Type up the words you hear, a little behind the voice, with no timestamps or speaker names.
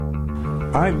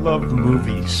I love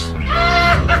movies.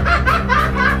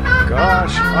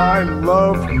 Gosh, I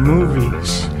love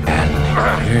movies. And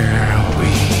here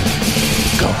we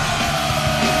go.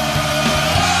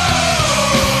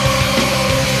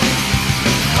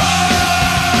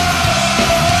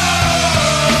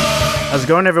 How's it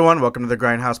going, everyone? Welcome to the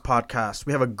Grindhouse Podcast.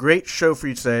 We have a great show for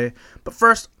you today, but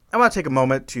first, I want to take a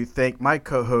moment to thank my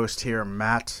co-host here,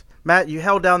 Matt. Matt, you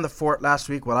held down the fort last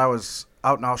week while I was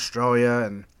out in Australia,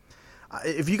 and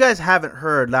if you guys haven't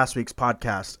heard last week's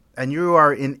podcast, and you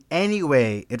are in any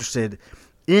way interested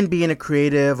in being a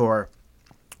creative or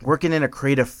working in a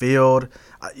creative field,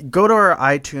 go to our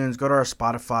iTunes, go to our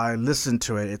Spotify, listen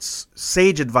to it. It's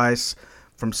sage advice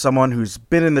from someone who's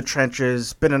been in the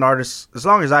trenches, been an artist as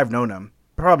long as I've known him,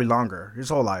 probably longer, his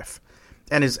whole life,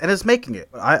 and is making it.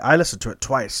 I listened to it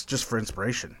twice just for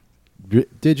inspiration.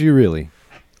 Did you really?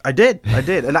 I did,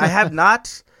 and I have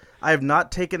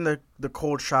not taken the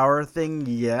cold shower thing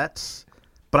yet,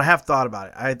 but I have thought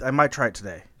about it. I might try it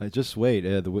today. Just wait.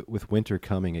 With winter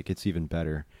coming, it gets even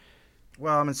better.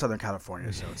 Well, I'm in Southern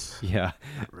California, so it's yeah,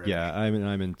 really. Yeah.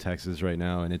 I'm in Texas right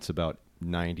now, and it's about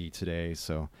 90 today.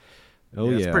 So,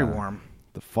 it's pretty warm.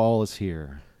 The fall is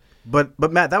here. But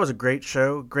Matt, that was a great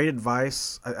show, great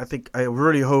advice. I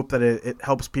really hope that it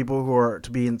helps people who are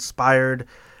to be inspired,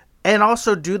 and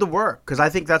also do the work, because I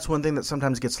think that's one thing that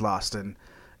sometimes gets lost.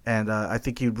 And I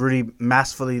think you really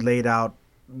masterfully laid out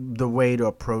the way to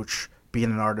approach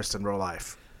being an artist in real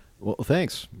life. Well,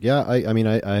 thanks. Yeah,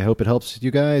 I hope it helps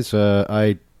you guys.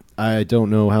 I don't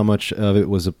know how much of it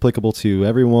was applicable to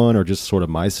everyone or just sort of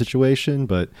my situation,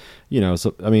 but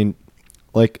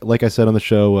like I said on the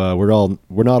show,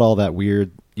 we're not all that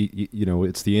weird.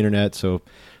 It's the internet, so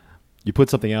you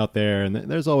put something out there, and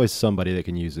there's always somebody that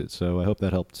can use it. So I hope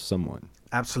that helped someone.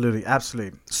 Absolutely.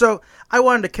 So I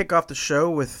wanted to kick off the show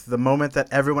with the moment that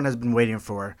everyone has been waiting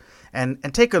for, and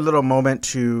take a little moment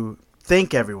to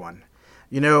thank everyone.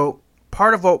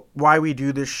 Part of why we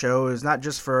do this show is not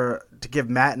just to give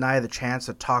Matt and I the chance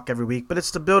to talk every week, but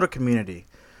it's to build a community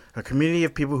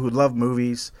of people who love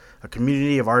movies, a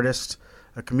community of artists,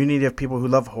 a community of people who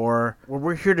love horror. What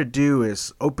we're here to do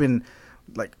is open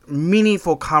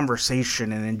meaningful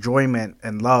conversation and enjoyment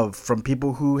and love from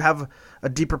people who have a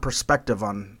deeper perspective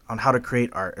on how to create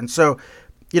art. And so,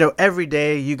 every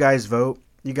day you guys vote,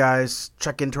 you guys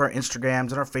check into our Instagrams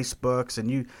and our Facebooks, and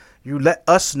you let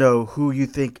us know who you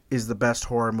think is the best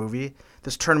horror movie.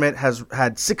 This tournament has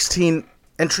had 16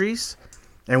 entries,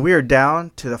 and we are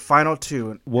down to the final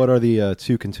two. What are the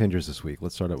two contenders this week?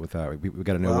 Let's start out with that. We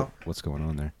got to know what's going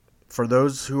on there. For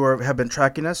those who have been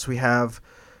tracking us, we have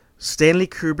Stanley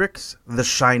Kubrick's The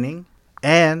Shining,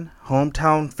 and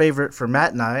hometown favorite for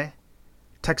Matt and I,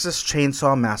 Texas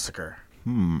Chainsaw Massacre.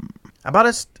 About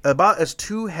as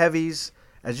two heavies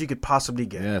as you could possibly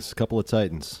get. Yes, a couple of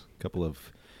titans,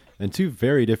 and two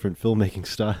very different filmmaking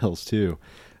styles too.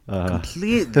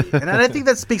 Completely. And I think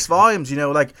that speaks volumes.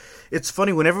 It's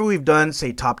funny, whenever we've done,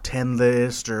 say, top 10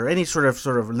 list or any sort of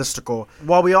listicle,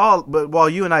 while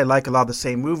you and I like a lot of the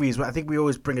same movies, I think we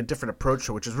always bring a different approach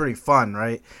to it, which is really fun,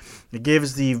 right? It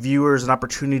gives the viewers an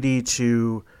opportunity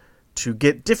to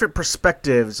get different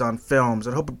perspectives on films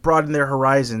and hope broaden their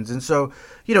horizons. And so,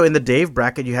 in the Dave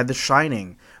bracket, you had The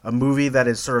Shining, a movie that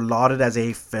is sort of lauded as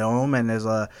a film and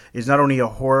is not only a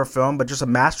horror film, but just a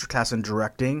masterclass in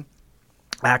directing,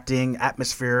 acting,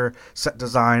 atmosphere, set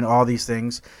design, all these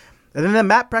things. And then in the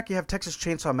Matt bracket, you have Texas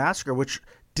Chainsaw Massacre, which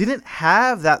didn't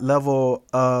have that level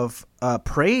of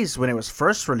praise when it was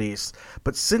first released.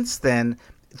 But since then,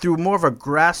 through more of a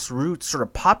grassroots sort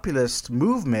of populist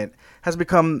movement, has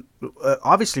become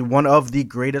obviously one of the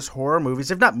greatest horror movies,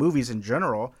 if not movies in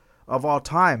general, of all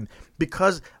time.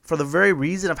 Because for the very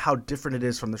reason of how different it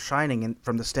is from The Shining, and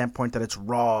from the standpoint that it's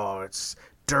raw, it's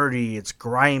dirty, it's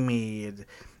grimy, it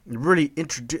really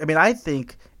I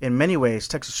think in many ways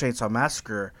Texas Chainsaw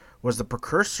Massacre was the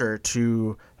precursor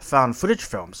to found footage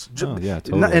films. Oh, yeah,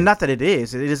 totally. And not that it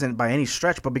isn't by any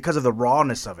stretch, but because of the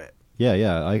rawness of it.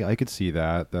 Yeah, I could see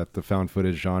that the found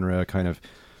footage genre kind of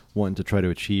wanting to try to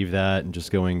achieve that and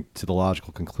just going to the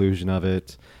logical conclusion of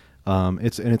it.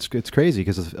 It's crazy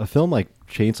because a film like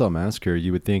Chainsaw Massacre,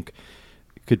 you would think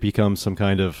could become some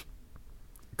kind of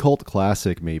cult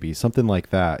classic, maybe something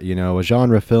like that, a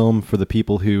genre film for the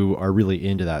people who are really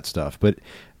into that stuff. But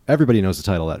everybody knows the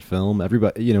title of that film.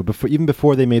 Everybody,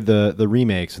 before they made the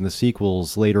remakes and the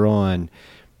sequels later on,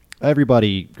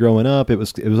 everybody growing up, it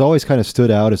was always kind of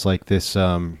stood out as like this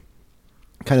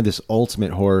kind of this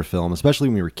ultimate horror film, especially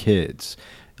when we were kids.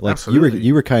 Like Absolutely.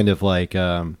 you were kind of like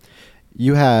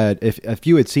you had if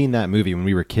you had seen that movie when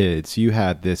we were kids, you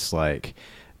had this like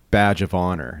badge of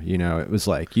honor. You know, it was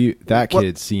like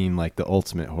kid's seen like the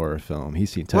ultimate horror film. He's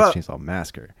seen Texas Chainsaw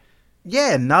Massacre.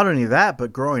 Yeah, and not only that,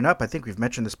 but growing up, I think we've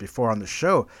mentioned this before on the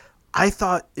show, I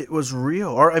thought it was real,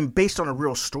 or based on a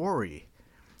real story.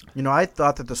 You know, I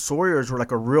thought that the Sawyers were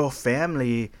like a real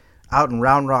family out in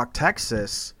Round Rock,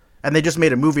 Texas, and they just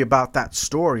made a movie about that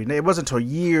story. And it wasn't until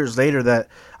years later that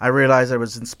I realized it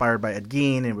was inspired by Ed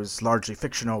Gein. It was largely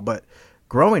fictional, but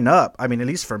growing up, I mean, at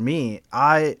least for me,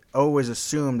 I always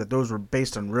assumed that those were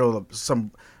based on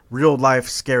some real life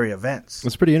scary events.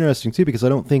 It's pretty interesting too, because I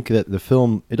don't think that the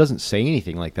film, it doesn't say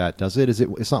anything like that, does it?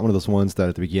 It's not one of those ones that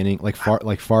at the beginning, like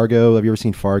Fargo. Have you ever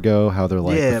seen Fargo? How they're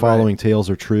like, the following tales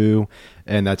are true,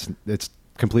 and it's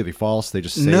completely false. They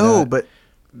just say that.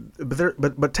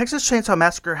 But Texas Chainsaw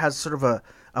Massacre has sort of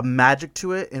a magic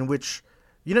to it in which,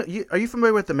 are you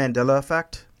familiar with the Mandela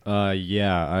effect?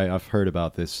 Yeah, I've heard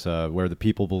about this, where the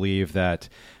people believe that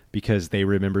because they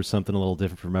remember something a little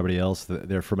different from everybody else, that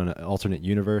they're from an alternate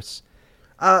universe.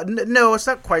 No, it's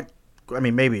not quite. I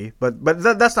mean, maybe, but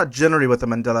that's not generally what the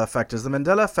Mandela effect is. The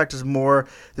Mandela effect is more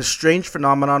the strange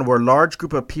phenomenon where a large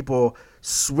group of people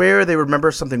swear they remember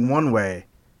something one way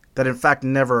that in fact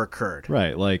never occurred.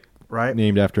 Right,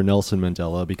 named after Nelson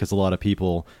Mandela, because a lot of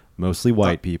people, mostly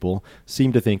white people,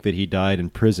 seem to think that he died in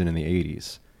prison in the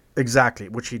 80s. Exactly,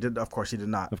 which he did. Of course, he did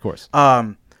not. Of course.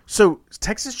 So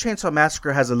Texas Chainsaw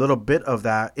Massacre has a little bit of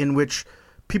that, in which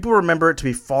people remember it to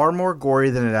be far more gory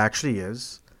than it actually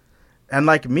is. And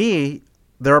like me,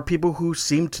 there are people who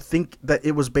seem to think that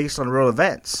it was based on real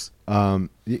events. I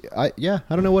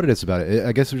don't know what it is about it.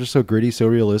 I guess it was just so gritty, so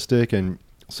realistic, and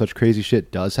such crazy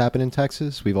shit does happen in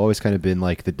Texas. We've always kind of been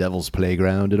like the devil's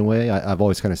playground in a way. I've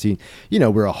always kind of seen,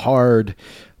 we're a hard,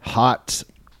 hot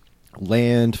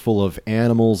land full of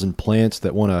animals and plants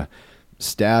that want to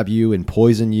stab you and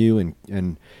poison you,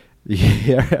 and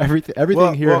yeah,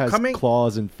 everything here has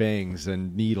claws and fangs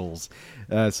and needles.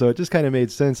 So it just kind of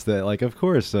made sense that, like, of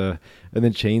course, and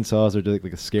then chainsaws are like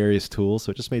the scariest tool. So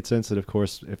it just made sense that, of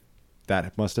course, if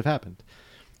that must have happened.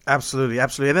 Absolutely.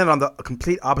 And then on the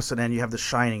complete opposite end, you have The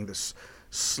Shining, this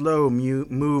slow,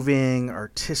 moving,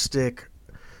 artistic.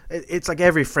 It's like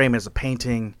every frame is a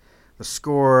painting. The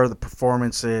score, the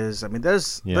performances. I mean,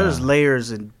 there's layers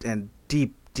and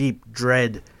deep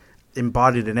dread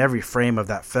embodied in every frame of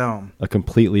that film. A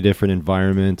completely different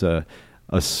environment, a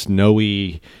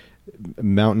snowy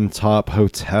mountaintop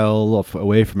hotel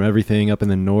away from everything up in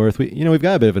the north. We've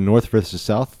got a bit of a north versus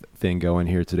south thing going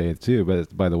here today too.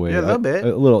 But by the way, a little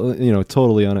bit,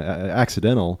 totally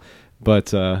accidental,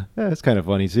 but it's kind of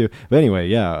funny too. But anyway,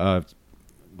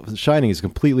 Shining is a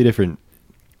completely different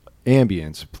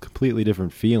ambience, completely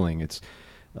different feeling. It's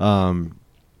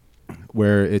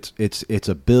where it's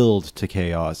a build to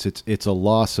chaos. It's a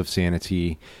loss of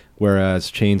sanity,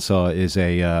 whereas Chainsaw is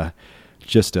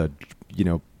just a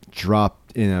drop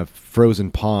in a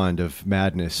frozen pond of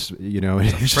madness.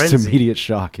 It's just immediate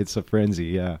shock. It's a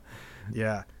frenzy.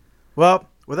 Yeah. Well,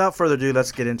 without further ado,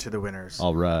 let's get into the winners.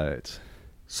 All right.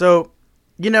 So,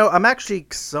 I'm actually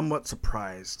somewhat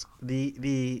surprised.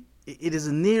 The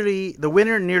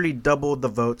winner nearly doubled the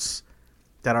votes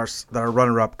that our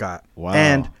runner-up got. Wow.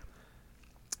 And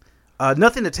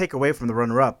nothing to take away from the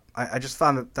runner-up. I just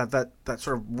found that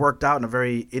sort of worked out in a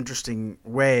very interesting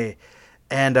way,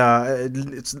 and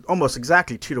it's almost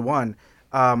exactly 2-1.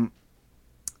 Our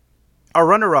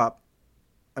runner-up,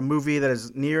 a movie that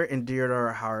is near and dear to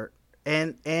our heart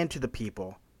and to the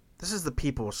people. This is the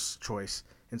people's choice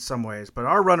in some ways, but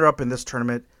our runner-up in this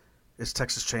tournament is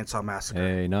Texas Chainsaw Massacre.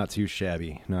 Hey, not too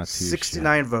shabby.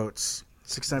 69 votes.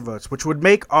 69 votes, which would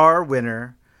make our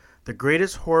winner the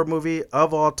greatest horror movie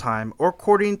of all time, or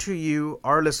according to you,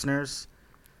 our listeners,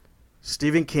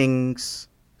 Stephen King's,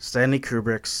 Stanley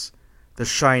Kubrick's The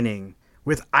Shining,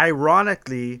 with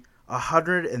ironically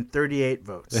 138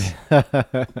 votes.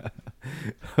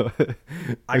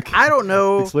 I don't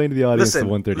know. Explain to the audience the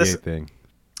 138 thing.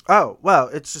 Oh, well,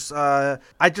 it's just I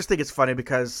just think it's funny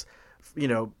because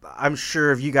I'm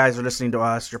sure if you guys are listening to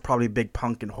us, you're probably big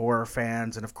punk and horror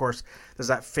fans. And, of course, there's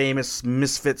that famous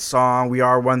Misfits song, We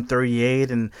Are 138.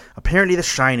 And apparently The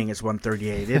Shining is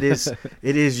 138. It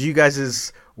is you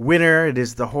guys' winner. It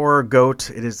is the horror goat.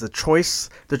 It is the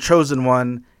chosen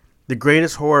one, the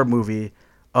greatest horror movie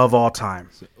of all time.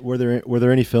 So were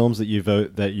there any films that you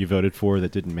voted for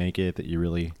that didn't make it, that you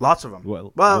really... Lots of them.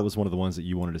 What was one of the ones that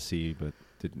you wanted to see but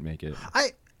didn't make it?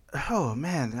 Oh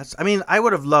man, I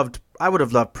would have loved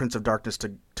Prince of Darkness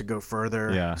to go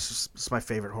further. Yeah, it's my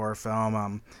favorite horror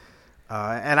film.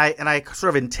 And I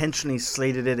sort of intentionally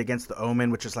slated it against The Omen,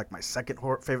 which is like my second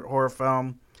favorite horror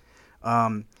film.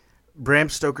 Bram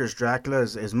Stoker's Dracula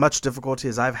is as much difficulty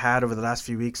as I've had over the last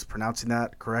few weeks pronouncing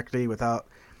that correctly without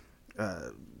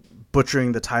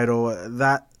butchering the title.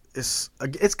 That is,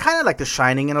 it's kind of like The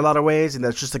Shining in a lot of ways, and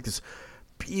that's just like this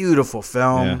beautiful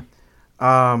film.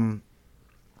 Yeah.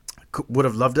 Would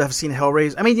have loved to have seen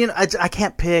Hellraiser. I mean, I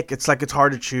can't pick. It's like it's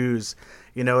hard to choose,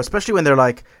 especially when they're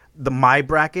like my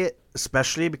bracket,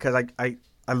 especially because I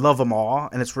love them all,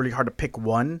 and it's really hard to pick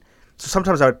one. So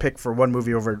sometimes I would pick for one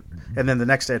movie over, and then the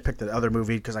next day I'd pick the other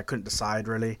movie because I couldn't decide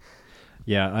really.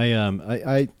 Yeah,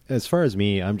 I as far as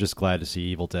me, I'm just glad to see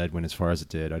Evil Dead win as far as it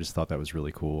did. I just thought that was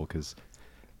really cool because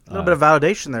a little bit of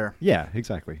validation there. Yeah,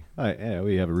 exactly.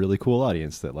 We have a really cool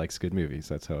audience that likes good movies.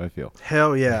 That's how I feel.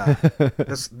 Hell yeah.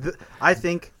 I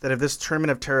think that if this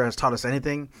Tournament of Terror has taught us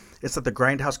anything, it's that the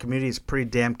Grindhouse community is pretty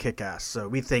damn kick-ass. So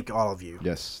we thank all of you.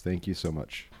 Yes, thank you so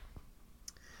much.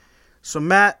 So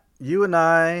Matt, you and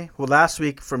I, last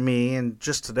week for me and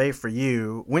just today for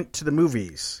you, went to the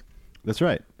movies. That's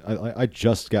right. I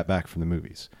just got back from the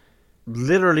movies.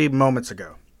 Literally moments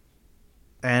ago.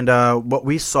 And what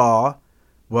we saw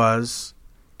was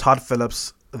Todd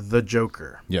Phillips' The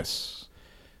Joker. Yes.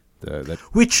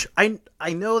 Which I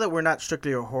know that we're not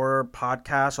strictly a horror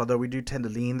podcast, although we do tend to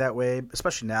lean that way,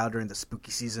 especially now during the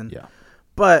spooky season. Yeah.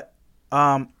 But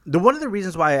one of the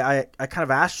reasons why I kind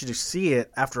of asked you to see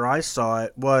it after I saw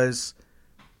it was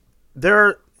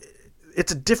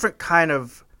it's a different kind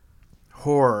of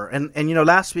horror. And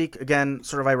last week, again,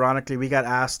 sort of ironically, we got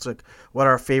asked like what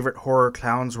our favorite horror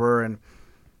clowns were, and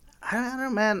I don't know,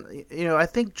 man. I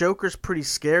think Joker's pretty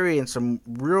scary in some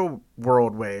real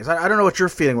world ways. I don't know what your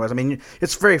feeling was. I mean,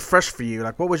 it's very fresh for you.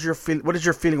 Like, what is your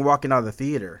feeling walking out of the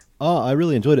theater? Oh, I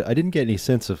really enjoyed it. I didn't get any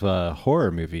sense of a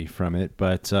horror movie from it,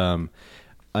 but I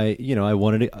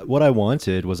wanted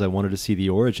to see the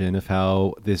origin of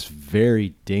how this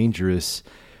very dangerous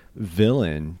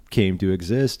villain came to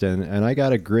exist, and I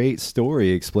got a great story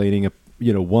explaining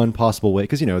one possible way,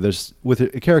 because there's, with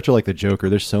a character like the Joker,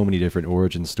 there's so many different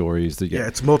origin stories.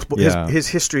 It's multiple. Yeah. His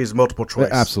history is multiple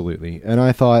choice. Absolutely, and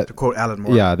I thought, to quote Alan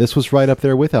Moore, yeah, this was right up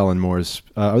there with Alan Moore's.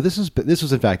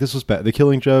 The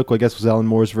Killing Joke, I guess, was Alan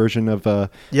Moore's version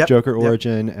of Joker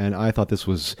origin, and I thought this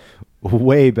was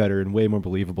way better and way more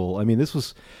believable. I mean, this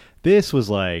was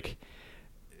like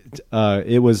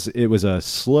it was a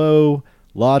slow,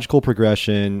 logical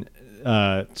progression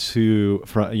of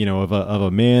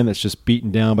a man that's just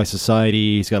beaten down by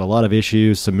society. He's got a lot of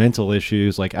issues, some mental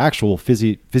issues, like actual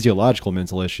physiological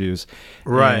mental issues,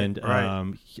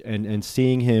 and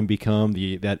seeing him become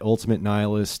that ultimate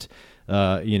nihilist,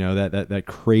 that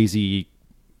crazy,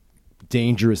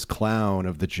 dangerous clown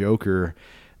of the Joker,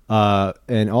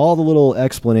 and all the little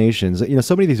explanations.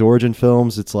 So many of these origin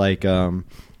films, it's like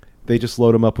they just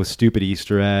load them up with stupid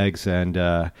Easter eggs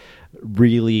and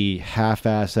really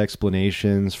half-ass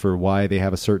explanations for why they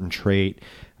have a certain trait.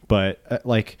 But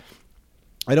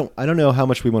I don't know how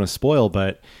much we want to spoil,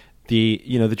 but the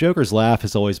Joker's laugh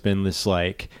has always been this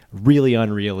like really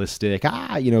unrealistic,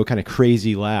 kind of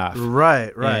crazy laugh.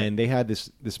 Right. And they had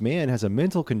this man has a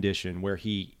mental condition where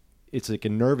it's like a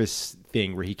nervous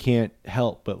thing where he can't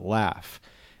help but laugh.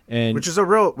 And which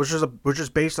is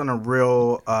based on a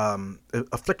real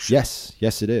affliction.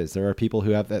 Yes, it is. There are people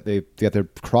who have that. They got their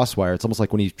crosswire. It's almost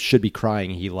like when he should be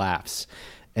crying, he laughs,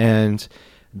 and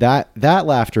that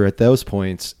laughter at those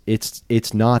points,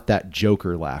 it's not that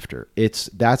Joker laughter.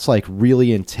 That's like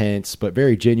really intense but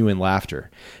very genuine laughter.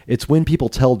 It's when people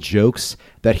tell jokes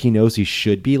that he knows he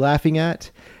should be laughing at.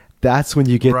 That's when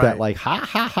you get that like ha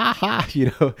ha ha ha,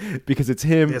 because it's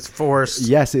him. It's forced.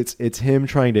 Yes, it's him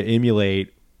trying to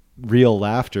emulate real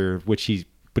laughter, which he's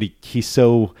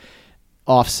so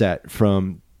offset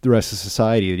from the rest of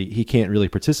society that he can't really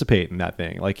participate in that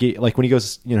thing. Like when he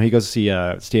goes to see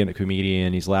a stand-up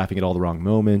comedian, he's laughing at all the wrong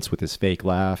moments with his fake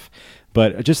laugh.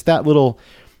 But just that little,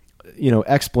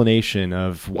 explanation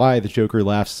of why the Joker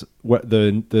laughs, what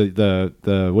the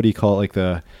what do you call it, like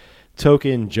the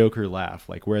token Joker laugh,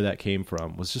 like where that came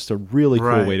from, was just a really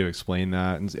cool way to explain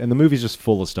that. And the movie's just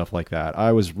full of stuff like that.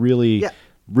 I was really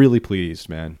pleased,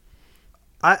 man.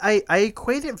 I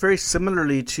equate it very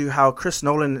similarly to how Chris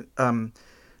Nolan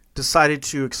decided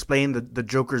to explain the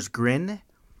Joker's grin.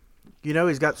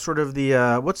 He's got sort of the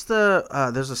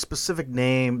there's a specific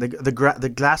name,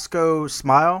 the Glasgow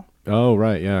smile. Oh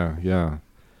right, yeah.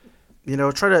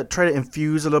 Try to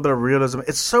infuse a little bit of realism.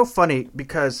 It's so funny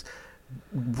because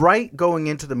right going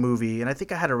into the movie, and I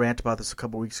think I had a rant about this a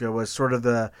couple weeks ago, was sort of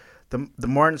the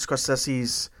Martin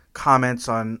Scorsese's comments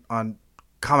on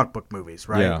comic book movies,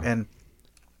 right? Yeah. And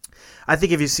I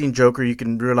think if you've seen Joker, you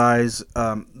can realize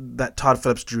that Todd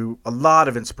Phillips drew a lot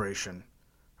of inspiration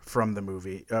from the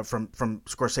movie, from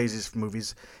Scorsese's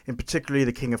movies, in particularly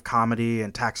The King of Comedy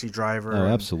and Taxi Driver. Oh,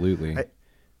 absolutely.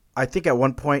 I think at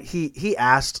one point he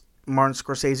asked Martin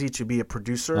Scorsese to be a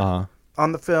producer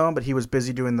on the film, but he was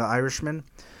busy doing The Irishman.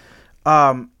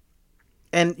 And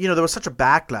there was such a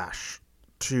backlash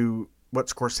to what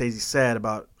Scorsese said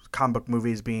about comic book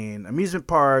movies being amusement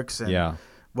parks and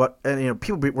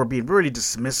people were being really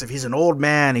dismissive. He's an old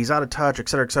man, he's out of touch, et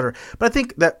cetera, et cetera. But I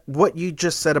think that what you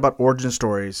just said about origin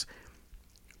stories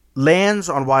lands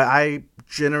on why I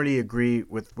generally agree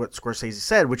with what Scorsese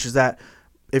said, which is that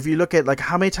if you look at like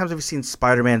how many times have you seen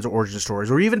Spider-Man's origin stories,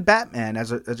 or even Batman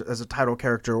as a title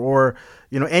character, or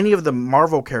any of the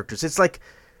Marvel characters, it's like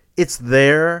it's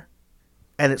there.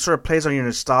 And it sort of plays on your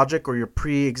nostalgic or your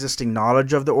pre-existing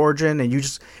knowledge of the origin,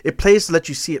 and it plays to let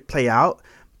you see it play out,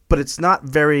 but it's not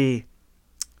very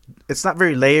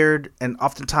layered, and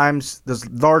oftentimes there's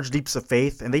large leaps of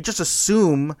faith, and they just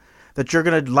assume that you're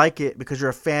gonna like it because you're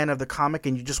a fan of the comic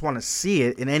and you just want to see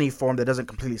it in any form that doesn't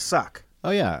completely suck. Oh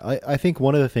yeah, I think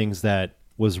one of the things that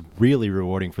was really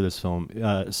rewarding for this film,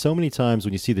 so many times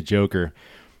when you see the Joker,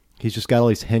 he's just got all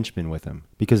these henchmen with him,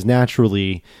 because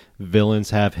naturally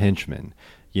villains have henchmen,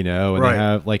 and they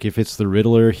have, like, if it's the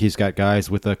Riddler, he's got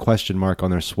guys with a question mark on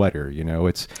their sweater,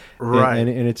 it's right. And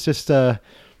it's just, what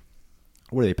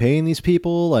are they paying these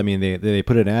people? I mean, they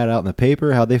put an ad out in the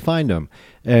paper, how'd they find them?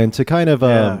 And to kind of,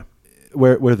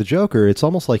 where the Joker, it's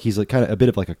almost like he's like kind of a bit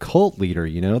of like a cult leader,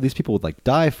 these people would like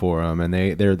die for him, and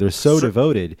they're so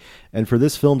devoted. And for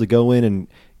this film to go in and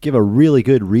give a really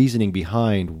good reasoning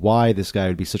behind why this guy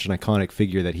would be such an iconic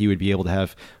figure, that he would be able to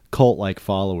have cult-like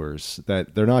followers,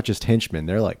 that they're not just henchmen,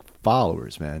 they're like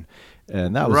followers, man.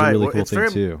 And that was a really cool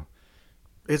thing too.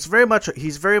 He's very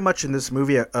much in this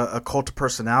movie a cult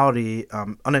personality,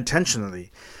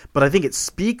 unintentionally, but I think it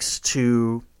speaks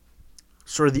to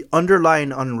sort of the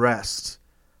underlying unrest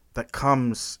that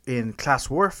comes in class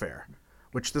warfare,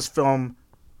 which this film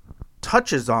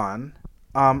touches on.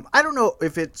 I don't know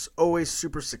if it's always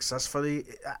super successfully.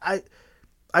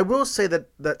 I will say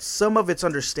that some of its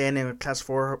understanding of class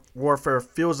warfare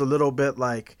feels a little bit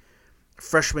like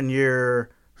freshman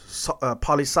year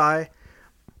poli-sci,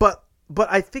 but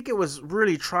I think it was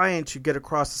really trying to get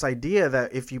across this idea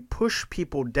that if you push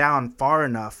people down far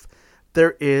enough,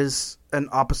 there is an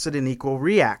opposite and equal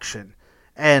reaction.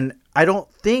 And I don't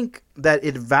think that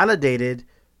it validated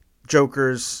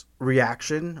Joker's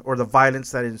reaction or the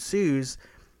violence that ensues,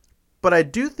 but I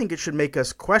do think it should make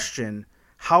us question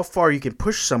how far you can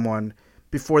push someone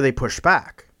before they push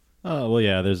back. Oh, well,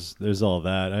 yeah, there's all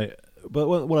that. But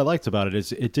what I liked about it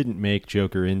is it didn't make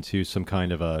Joker into some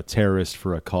kind of a terrorist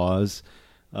for a cause.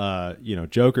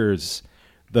 Joker's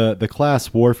the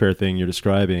class warfare thing you're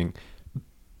describing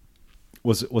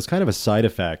was kind of a side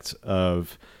effect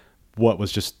of what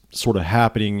was just sort of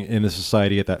happening in the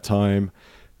society at that time.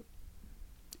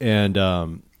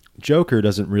 And Joker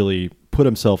doesn't really put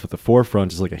himself at the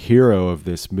forefront as like a hero of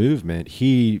this movement.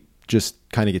 He just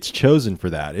kind of gets chosen for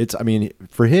that.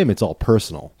 For him, it's all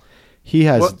personal. He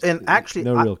has, and actually,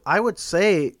 I would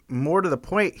say more to the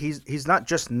point, he's not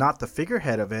just not the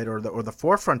figurehead of it or the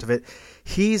forefront of it.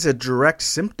 He's a direct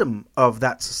symptom of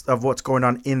what's going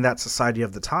on in that society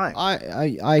of the time.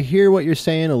 I hear what you're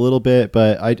saying a little bit,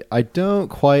 but I don't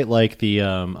quite like the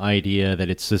idea that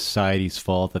it's society's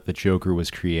fault that the Joker was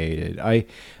created. I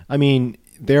mean,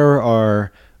 there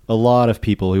are a lot of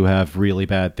people who have really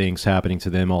bad things happening to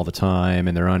them all the time,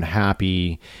 and they're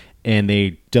unhappy, and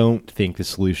they don't think the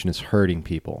solution is hurting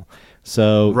people.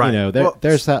 So,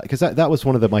 there's that, because that was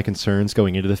one of my concerns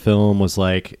going into the film, was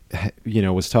like,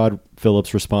 was Todd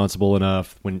Phillips responsible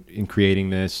enough in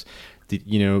creating this,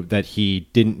 that he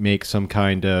didn't make some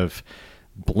kind of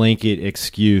blanket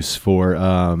excuse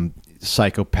for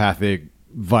psychopathic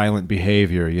violent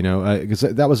behavior, because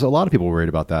that was a lot of people worried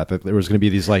about that there was going to be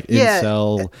these like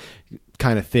incel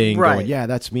kind of thing going, yeah,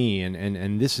 that's me,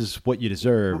 and this is what you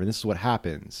deserve, and this is what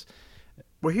happens.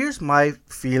 Well, here's my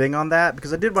feeling on that,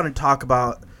 because I did want to talk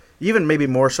about, even maybe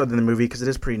more so than the movie, because it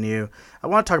is pretty new, I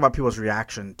want to talk about people's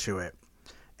reaction to it.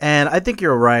 And I think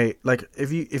you're right. Like,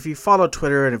 if you follow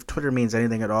Twitter, and if Twitter means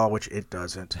anything at all, which it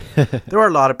doesn't, there were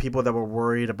a lot of people that were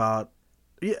worried about,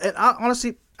 and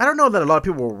honestly, I don't know that a lot of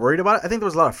people were worried about it. I think there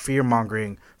was a lot of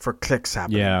fear-mongering for clicks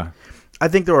happening. Yeah. I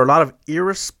think there were a lot of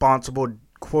irresponsible,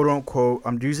 quote-unquote,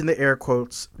 I'm using the air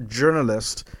quotes,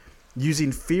 journalists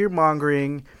using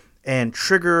fear-mongering and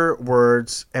trigger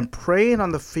words and preying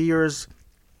on the fears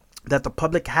that the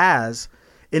public has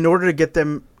in order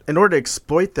to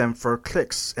exploit them for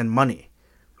clicks and money.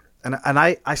 And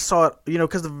I saw it,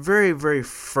 because the very, very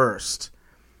first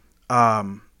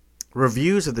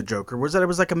reviews of the Joker was that it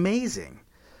was like amazing.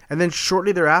 And then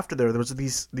shortly thereafter, there was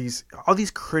all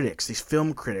these critics, these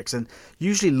film critics, and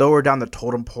usually lower down the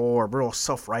totem pole or real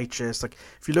self-righteous. Like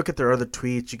if you look at their other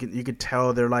tweets, you can tell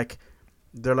I'm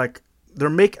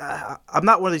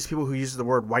not one of these people who uses the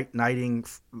word white knighting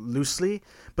loosely,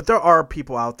 but there are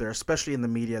people out there, especially in the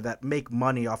media, that make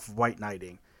money off of white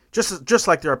knighting. Just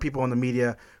like there are people in the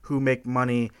media who make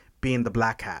money being the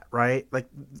black hat, right? Like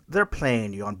they're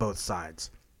playing you on both sides.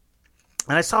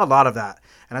 And I saw a lot of that.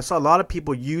 And I saw a lot of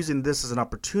people using this as an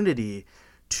opportunity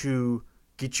to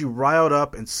get you riled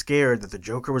up and scared that the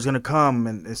Joker was going to come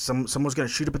and someone's going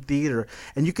to shoot up a theater.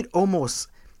 And you could almost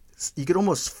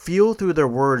feel through their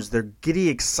words their giddy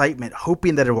excitement,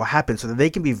 hoping that it will happen so that they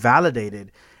can be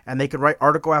validated and they can write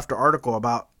article after article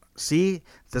about, see,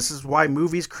 this is why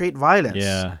movies create violence.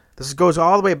 Yeah. This goes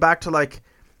all the way back to the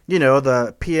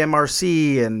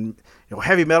PMRC and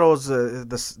heavy metal is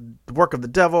the work of the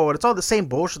devil, and it's all the same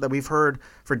bullshit that we've heard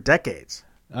for decades.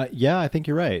 Yeah, I think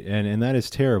you're right, and that is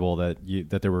terrible that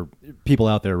there were people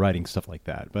out there writing stuff like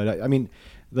that. But I mean,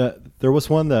 there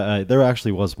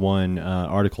actually was one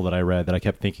article that I read that I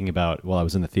kept thinking about while I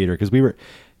was in the theater, because we were,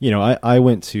 I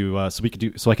went to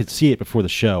so I could see it before the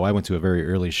show. I went to a very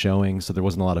early showing, so there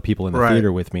wasn't a lot of people in the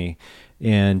theater with me,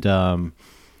 and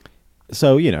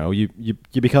so you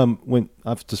become, when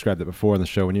I've described it before on the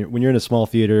show, when you're in a small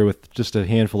theater with just a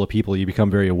handful of people, you become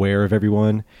very aware of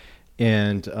everyone.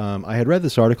 And I had read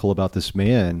this article about this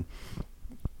man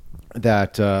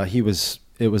that it was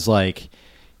like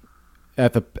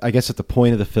at the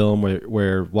point of the film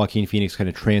where Joaquin Phoenix kind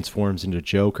of transforms into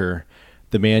Joker,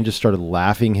 the man just started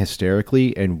laughing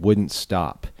hysterically and wouldn't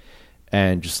stop,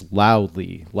 and just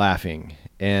loudly laughing.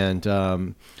 And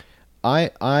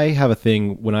I have a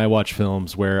thing when I watch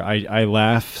films where I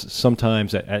laugh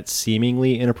sometimes at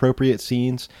seemingly inappropriate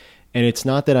scenes, and it's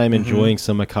not that I'm enjoying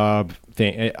some macabre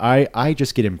thing. I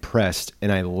just get impressed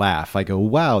and I laugh. I go,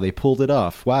 "Wow, they pulled it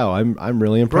off! Wow, I'm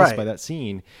really impressed by that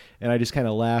scene," and I just kind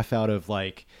of laugh out of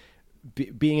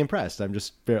being impressed. I'm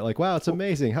just like, "Wow, it's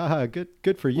amazing! Haha,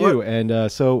 good for you!" What?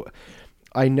 And so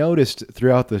I noticed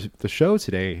throughout the show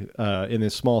today in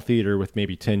this small theater with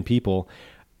maybe 10 people,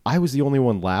 I was the only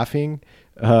one laughing,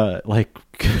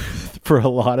 for a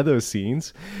lot of those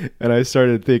scenes, and I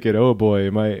started thinking, "Oh boy,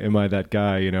 am I that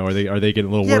guy? Are they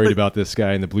getting a little worried about this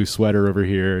guy in the blue sweater over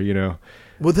here?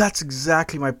 Well, that's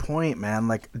exactly my point, man.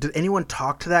 Like, did anyone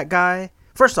talk to that guy?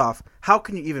 First off, how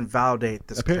can you even validate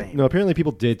this claim? No, apparently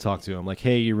people did talk to him. Like,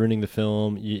 hey, you're ruining the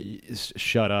film.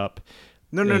 Shut up.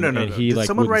 No. Did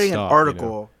someone writing an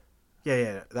article?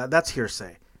 Yeah. That's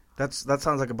hearsay. That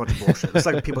sounds like a bunch of bullshit. It's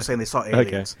like people saying they saw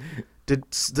aliens. Okay.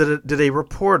 Did a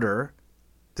reporter?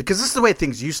 Because this is the way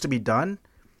things used to be done.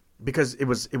 Because it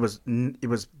was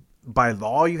by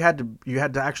law you had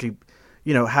to actually,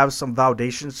 have some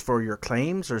validations for your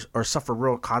claims or suffer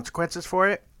real consequences for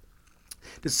it.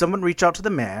 Did someone reach out to the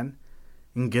man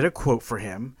and get a quote for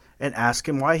him and ask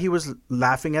him why he was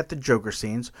laughing at the Joker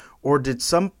scenes, or did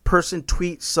some person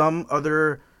tweet some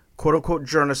other quote-unquote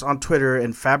journalist on Twitter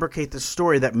and fabricate this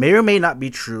story that may or may not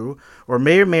be true, or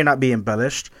may not be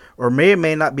embellished, or may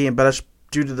not be embellished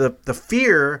due to the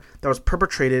fear that was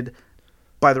perpetrated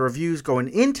by the reviews going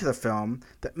into the film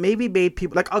that maybe made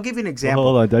people... Like, I'll give you an example.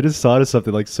 Hold on, I just thought of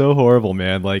something so horrible,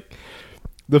 man. Like,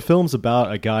 the film's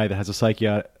about a guy that has a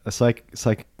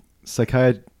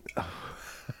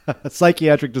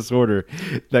psychiatric disorder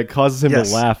that causes him to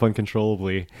laugh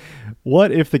uncontrollably.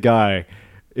 What if the guy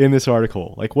in this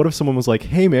article, what if someone was like,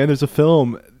 "Hey man, there's a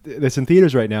film that's in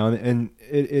theaters right now and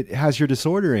it has your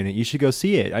disorder in it. You should go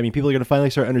see it. I mean, people are going to finally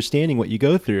start understanding what you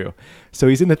go through." So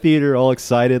he's in the theater all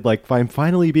excited, like, I'm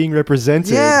finally being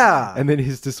represented. Yeah. And then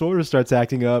his disorder starts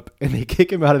acting up and they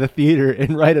kick him out of the theater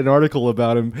and write an article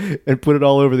about him and put it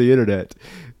all over the internet.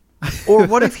 Or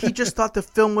what if he just thought the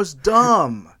film was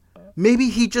dumb? Maybe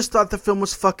he just thought the film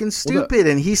was fucking stupid,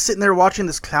 and he's sitting there watching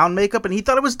this clown makeup, and he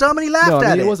thought it was dumb, and he laughed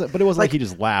at it. It wasn't like he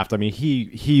just laughed. I mean, he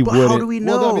but wouldn't. How do we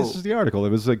know? Well, this is the article. It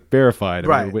was verified.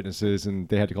 There were witnesses, and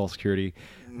they had to call security.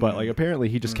 But apparently,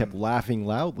 he just kept laughing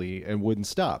loudly and wouldn't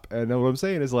stop. And what I'm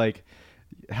saying is,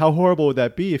 how horrible would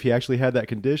that be if he actually had that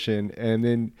condition, and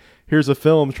then here's a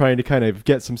film trying to kind of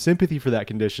get some sympathy for that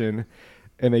condition,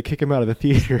 and they kick him out of the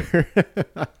theater.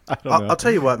 I don't know. I'll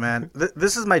tell you what, man.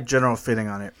 This is my general feeling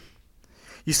on it.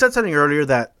 You said something earlier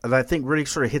that I think really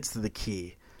sort of hits to the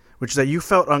key, which is that you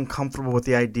felt uncomfortable with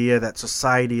the idea that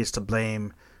society is to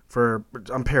blame for,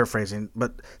 I'm paraphrasing,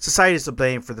 but society is to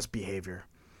blame for this behavior.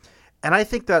 And I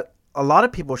think that a lot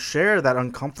of people share that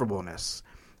uncomfortableness.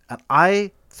 And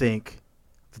I think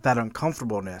that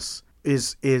uncomfortableness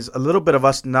is a little bit of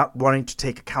us not wanting to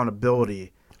take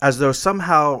accountability, as though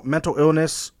somehow mental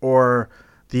illness or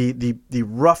the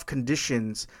rough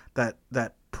conditions that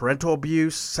parental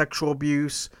abuse, sexual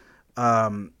abuse,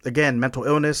 again, mental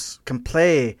illness can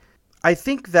play. I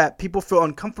think that people feel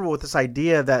uncomfortable with this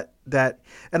idea that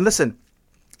and listen,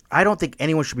 I don't think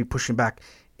anyone should be pushing back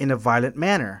in a violent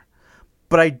manner.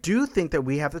 But I do think that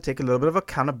we have to take a little bit of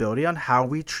accountability on how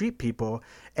we treat people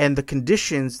and the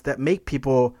conditions that make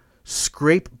people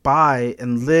scrape by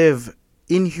and live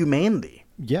inhumanely.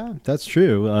 Yeah, that's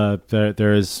true.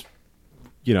 There is,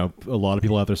 a lot of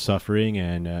people out there suffering,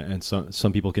 and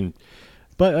some people can,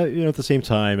 but at the same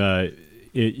time,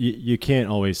 you can't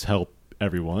always help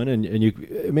everyone, and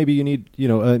maybe you need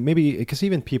maybe because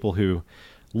even people who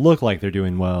look like they're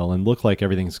doing well and look like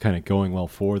everything's kind of going well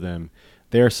for them,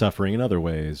 they're suffering in other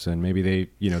ways, and maybe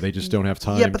they just don't have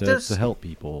time to help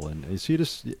people, and so you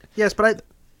just yes, but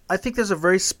I think there's a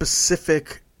very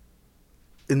specific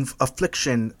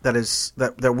affliction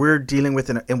that we're dealing with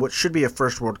in what should be a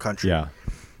first world country. Yeah,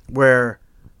 where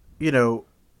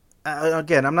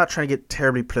again, I'm not trying to get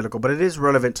terribly political, but it is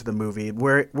relevant to the movie.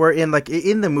 We're in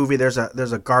in the movie there's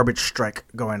a garbage strike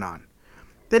going on.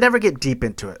 They never get deep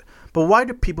into it. But why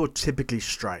do people typically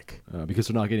strike? Because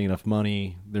they're not getting enough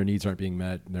money, their needs aren't being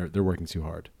met, and they're working too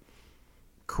hard.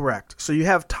 Correct. So you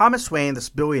have Thomas Wayne, this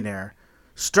billionaire,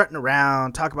 strutting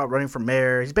around, talking about running for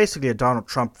mayor. He's basically a Donald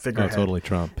Trump figurehead. Oh, totally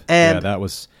Trump. And yeah, that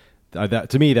was that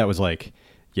to me. That was like,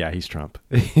 yeah, he's Trump.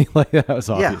 Like that was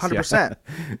obvious. Yeah, 100%.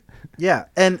 Yeah,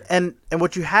 and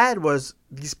what you had was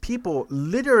these people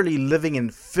literally living in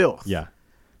filth. Yeah.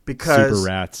 Because super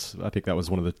rats, I think that was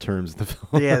one of the terms of the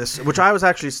film. Yeah, which I was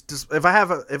actually if I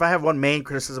have one main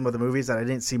criticism of the movies that I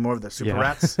didn't see more of the super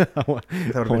rats. That would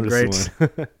have been great.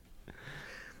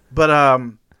 But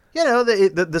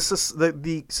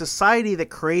the society that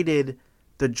created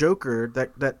the Joker,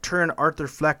 that turned Arthur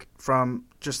Fleck from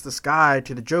just this guy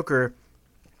to the Joker,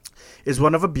 is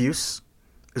one of abuse,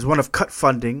 is one of cut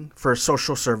funding for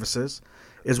social services,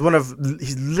 he's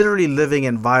literally living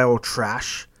in vile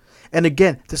trash. And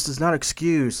again, this does not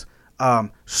excuse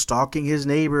stalking his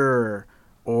neighbor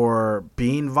or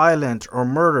being violent or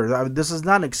murder. This is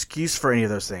not an excuse for any of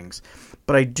those things.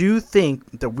 But I do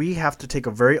think that we have to take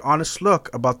a very honest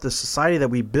look about the society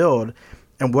that we build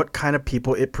and what kind of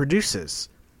people it produces.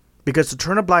 Because to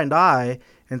turn a blind eye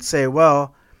and say,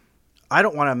 well, I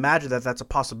don't want to imagine that that's a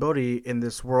possibility in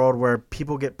this world where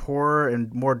people get poorer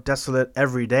and more desolate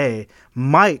every day,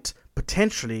 might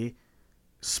potentially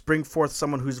spring forth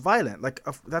someone who's violent.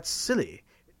 That's silly.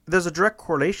 There's a direct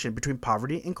correlation between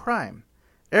poverty and crime.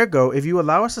 Ergo, if you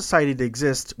allow a society to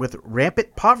exist with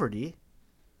rampant poverty,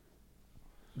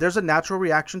 there's a natural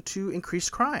reaction to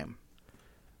increased crime.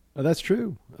 That's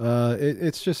true.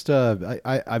 It's just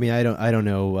I mean I don't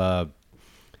know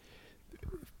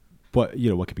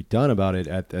what could be done about it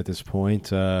at this point,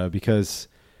 because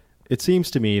it seems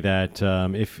to me that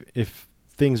if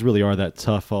things really are that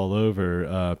tough all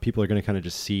over, people are going to kind of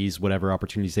just seize whatever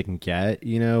opportunities they can get,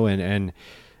 and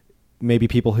maybe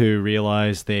people who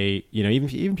realize they,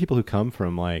 even people who come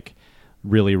from like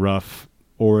really rough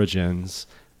origins,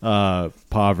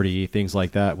 poverty, things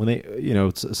like that, when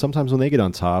they, sometimes when they get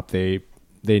on top, they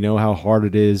know how hard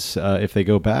it is if they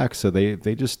go back, so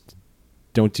they just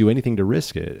don't do anything to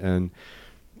risk it. And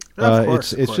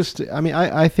it's just, I mean,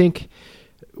 I think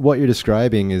what you're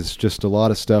describing is just a lot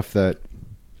of stuff that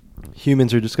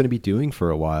humans are just going to be doing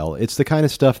for a while. It's the kind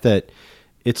of stuff that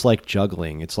it's like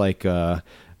juggling. It's like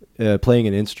playing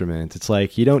an instrument. It's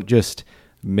like you don't just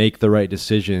make the right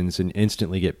decisions and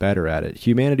instantly get better at it.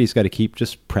 Humanity's got to keep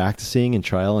just practicing and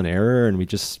trial and error, and we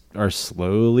just are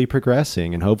slowly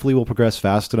progressing, and hopefully we'll progress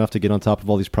fast enough to get on top of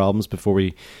all these problems before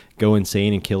we go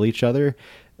insane and kill each other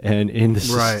and in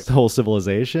this whole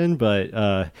civilization. But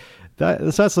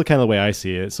that's the kind of the way I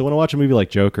see it. So when I watch a movie like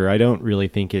Joker, I don't really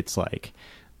think it's like,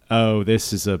 oh,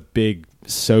 this is a big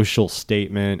social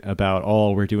statement about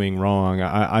all we're doing wrong.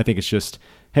 I think it's just,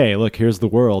 hey, look, here's the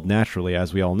world naturally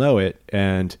as we all know it,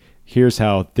 and here's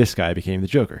how this guy became the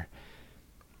Joker.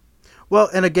 Well,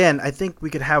 and again, I think we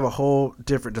could have a whole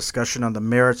different discussion on the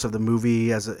merits of the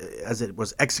movie as it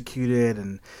was executed,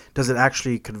 and does it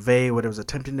actually convey what it was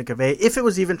attempting to convey, if it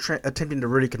was even attempting to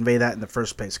really convey that in the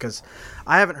first place, because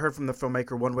I haven't heard from the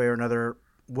filmmaker one way or another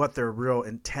what their real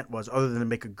intent was other than to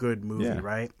make a good movie,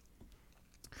 right?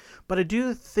 But I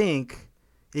do think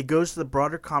it goes to the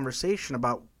broader conversation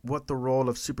about what the role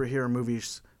of superhero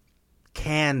movies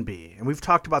can be. And we've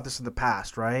talked about this in the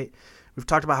past, right? We've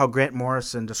talked about how Grant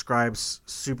Morrison describes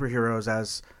superheroes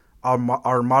as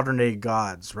our modern day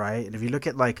gods, right? And if you look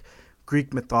at like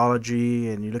Greek mythology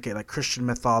and you look at like Christian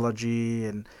mythology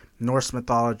and Norse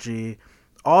mythology,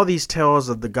 all these tales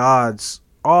of the gods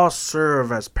all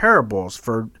serve as parables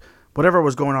for whatever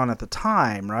was going on at the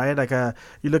time, right? Like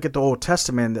you look at the Old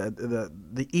Testament,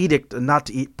 the edict not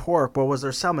to eat pork. Well, was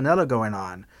there salmonella going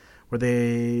on? Were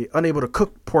they unable to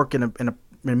cook pork in a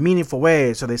meaningful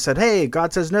way? So they said, hey,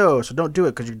 God says no, so don't do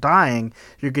it because you're dying,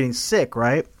 you're getting sick,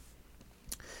 right?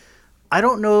 I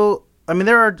don't know. I mean,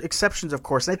 there are exceptions, of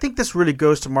course. And I think this really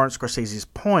goes to Martin Scorsese's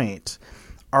point.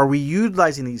 Are we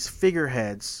utilizing these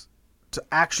figureheads to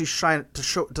actually shine,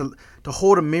 to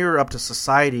hold a mirror up to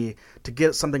society to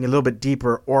get something a little bit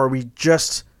deeper, or are we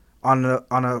just on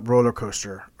a roller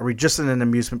coaster? Are we just in an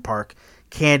amusement park,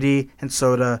 candy and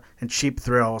soda and cheap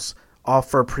thrills, all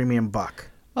for a premium buck?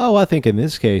 Oh, I think in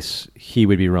this case he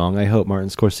would be wrong. I hope Martin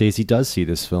Scorsese does see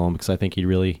this film because I think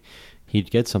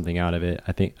he'd get something out of it.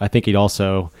 I think he'd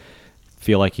also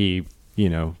feel like he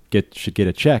should get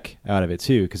a check out of it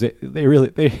too, because they really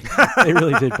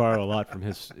did borrow a lot from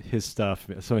his stuff,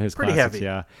 some of his pretty classics, heavy.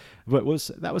 yeah. But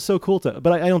that was so cool but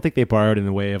I don't think they borrowed in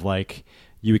the way of like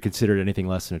you would consider it anything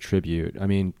less than a tribute. I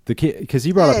mean, because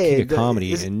you brought up King of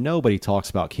Comedy, and nobody talks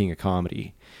about King of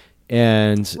Comedy,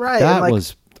 and that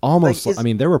was almost. I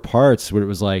mean, there were parts where it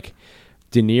was like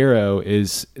De Niro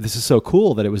this is so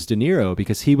cool that it was De Niro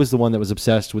because he was the one that was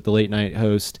obsessed with the late night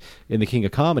host in the King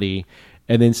of Comedy.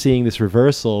 And then seeing this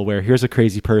reversal where here's a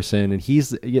crazy person and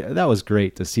that was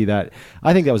great to see that.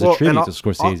 I think that was a tribute to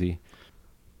Scorsese.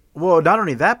 Well, not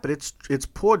only that, but it's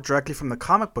pulled directly from the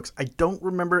comic books. I don't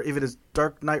remember if it is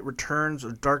Dark Knight Returns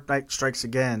or Dark Knight Strikes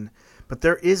Again, but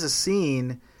there is a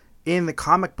scene in the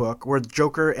comic book where the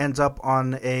Joker ends up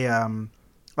on a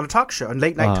talk show, a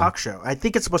late night talk show. I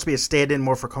think it's supposed to be a stand-in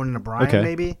more for Conan O'Brien,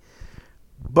 maybe.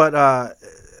 But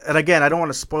and again, I don't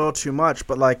want to spoil too much,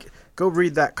 but like, go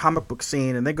read that comic book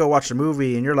scene and then go watch the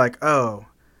movie, and you're like, oh,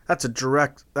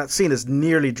 that scene is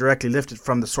nearly directly lifted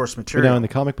from the source material. In the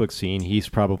comic book scene, he's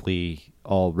probably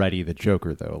already the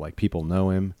Joker, though. Like, people know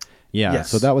him. Yeah.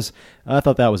 Yes. So I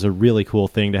thought that was a really cool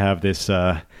thing to have this.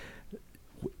 At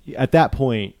that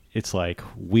point, it's like,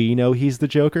 we know he's the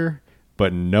Joker,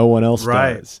 but no one else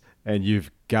does. And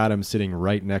you've got him sitting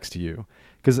right next to you.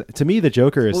 Because to me, the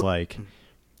Joker is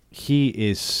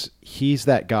he's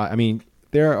that guy. I mean,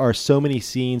 there are so many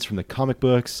scenes from the comic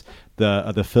books,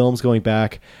 the films going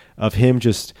back, of him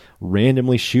just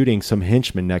randomly shooting some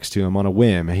henchman next to him on a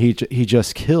whim. He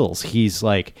just kills. He's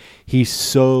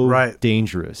so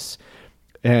dangerous,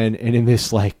 and in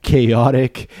this like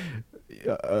chaotic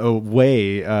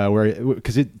way where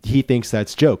because he thinks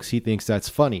that's jokes. He thinks that's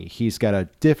funny. He's got a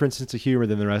different sense of humor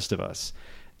than the rest of us,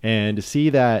 and to see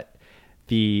that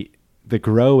the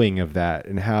growing of that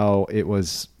and how it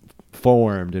was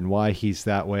formed and why he's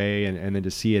that way, and then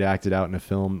to see it acted out in a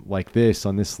film like this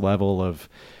on this level of,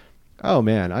 oh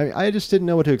man, I just didn't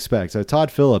know what to expect. So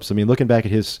Todd Phillips, I mean, looking back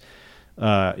at his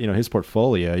his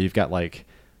portfolio, you've got like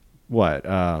what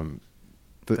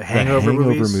the Hangover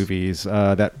movies,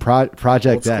 that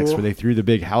Project X where they threw the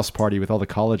big house party with all the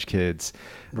college kids.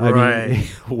 I mean,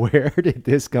 where did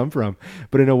this come from?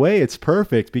 But in a way it's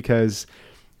perfect because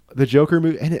the Joker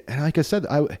movie, and like I said,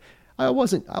 I'll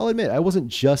admit, I wasn't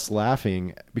just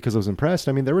laughing because I was impressed.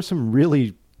 I mean, there were some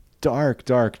really dark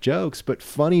jokes, but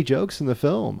funny jokes in the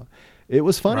film. It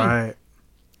was funny. Right.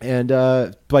 And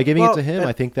by giving it to him,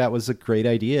 I think that was a great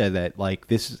idea that like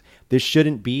this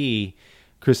shouldn't be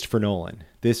Christopher Nolan.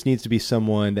 This needs to be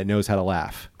someone that knows how to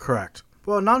laugh. Correct.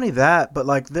 Well, not only that, but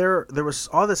like there was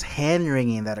all this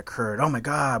hand-wringing that occurred. Oh my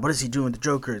God, what is he doing with the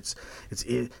Joker?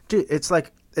 It's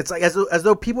like as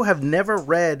though people have never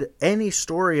read any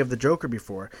story of the Joker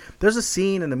before. There's a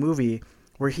scene in the movie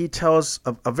where he tells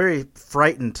a very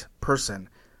frightened person,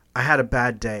 I had a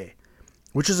bad day,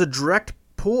 which is a direct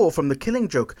pull from The Killing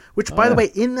Joke, which, by the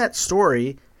way, in that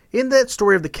story of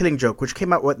The Killing Joke, which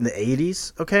came out, in the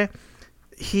 80s, okay?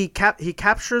 He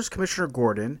captures Commissioner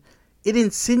Gordon. It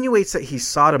insinuates that he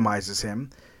sodomizes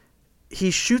him.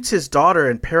 He shoots his daughter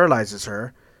and paralyzes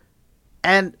her.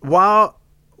 And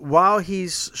while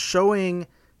he's showing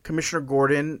Commissioner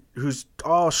Gordon, who's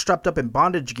all strapped up in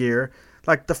bondage gear,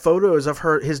 like the photos of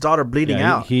his daughter bleeding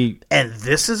out. And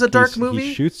this is a dark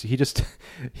movie?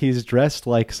 He's dressed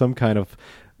like some kind of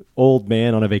old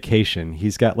man on a vacation.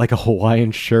 He's got like a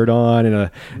Hawaiian shirt on and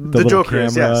the little Joker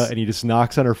camera, and he just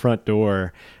knocks on her front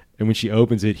door. And when she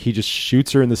opens it, he just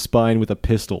shoots her in the spine with a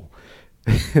pistol.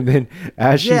 And then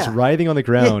as she's writhing on the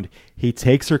ground, he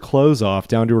takes her clothes off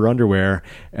down to her underwear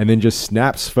and then just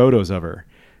snaps photos of her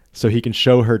so he can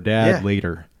show her dad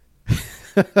later.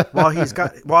 while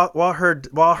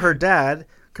her dad,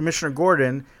 Commissioner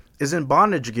Gordon, is in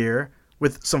bondage gear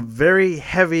with some very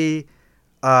heavy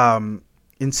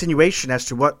insinuation as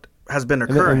to what has been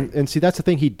occurring. And see, that's the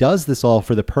thing. He does this all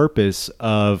for the purpose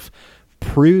of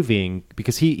proving,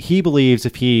 because he believes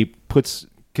if he puts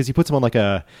him on like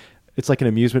it's like an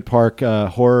amusement park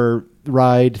horror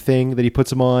ride thing that he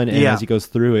puts him on, and as he goes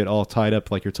through it, all tied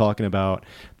up like you're talking about,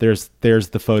 there's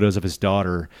the photos of his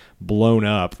daughter blown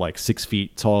up like 6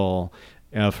 feet tall,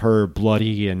 of her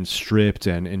bloody and stripped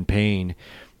and in pain,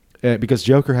 because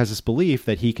Joker has this belief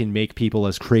that he can make people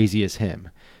as crazy as him,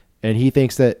 and he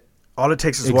thinks that all it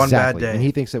takes is one bad day. And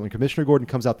he thinks that when Commissioner Gordon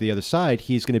comes out the other side,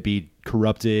 he's going to be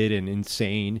corrupted and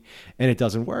insane, and it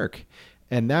doesn't work.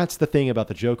 And that's the thing about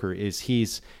the Joker, is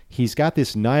he's got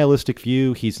this nihilistic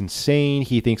view. He's insane.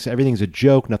 He thinks everything's a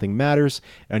joke, nothing matters,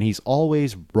 and he's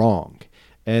always wrong.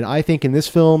 And I think in this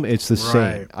film, it's the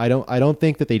same. I don't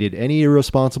think that they did any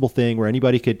irresponsible thing where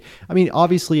anybody could. I mean,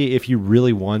 obviously, if you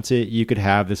really want it, you could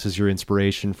have this as your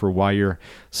inspiration for why you're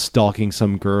stalking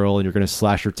some girl and you're going to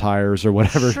slash her tires or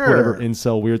whatever, whatever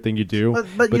incel weird thing you do.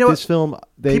 But you know this film,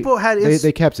 they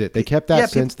kept it. They kept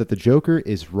that sense that the Joker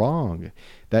is wrong,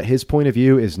 that his point of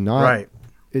view is not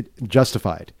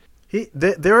justified.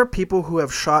 There are people who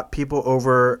have shot people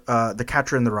over The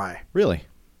Catcher in the Rye. Really?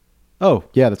 Oh,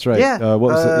 yeah, that's right. Yeah. What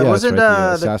was it? Yeah, wasn't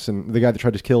the assassin, the guy that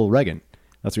tried to kill Reagan.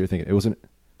 That's what you're thinking. It wasn't.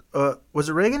 Was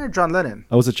it Reagan or John Lennon?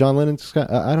 Oh, was it John Lennon?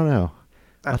 I don't know.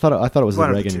 I thought it was the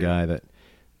Reagan guy that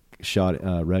shot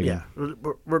Reagan. Yeah.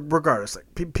 Regardless, like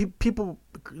people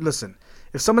listen.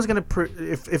 If someone's gonna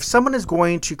if someone is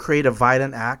going to create a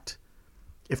violent act,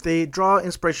 if they draw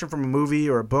inspiration from a movie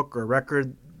or a book or a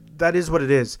record, that is what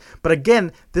it is. But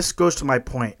again, this goes to my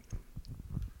point.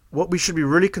 What we should be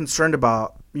really concerned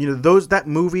about, that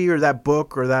movie or that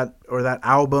book or that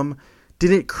album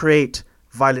didn't create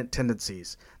violent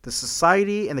tendencies. The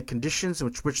society and the conditions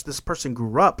in which this person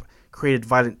grew up created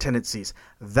violent tendencies.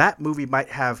 That movie might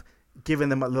have given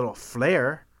them a little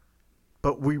flair,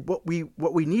 but what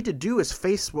we need to do is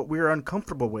face what we're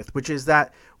uncomfortable with, which is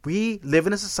that we live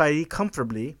in a society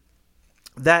comfortably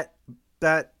that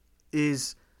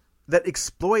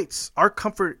exploits our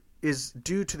comfort is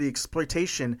due to the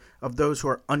exploitation of those who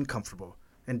are uncomfortable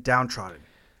and downtrodden.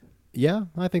 Yeah,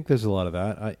 I think there's a lot of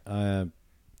that.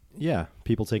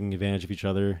 People taking advantage of each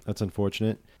other. That's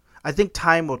unfortunate. I think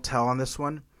time will tell on this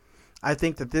one. I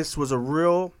think that this was a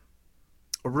real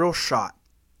shot.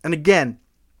 And again,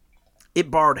 it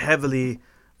borrowed heavily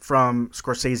from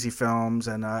Scorsese films,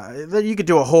 and you could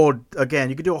do a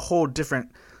whole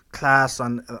different class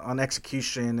on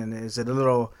execution, and is it a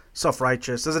little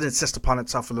self-righteous? Does it insist upon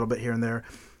itself a little bit here and there?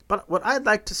 But what I'd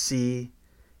like to see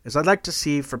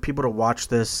for people to watch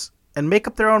this and make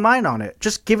up their own mind on it.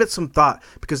 Just give it some thought,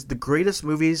 because the greatest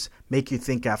movies make you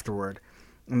think afterward.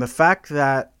 And the fact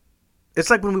that it's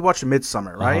like when we watch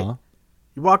Midsummer, right? Uh-huh.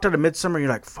 You walked out of Midsummer and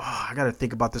you're like, I got to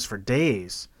think about this for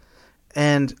days.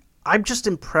 And I'm just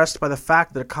impressed by the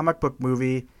fact that a comic book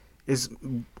movie this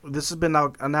has been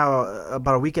now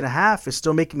about a week and a half, is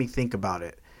still making me think about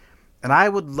it. And I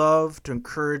would love to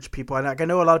encourage people. And I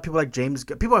know a lot of people like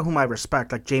people whom I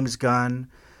respect, like James Gunn,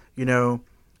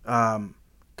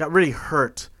 got really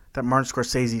hurt that Martin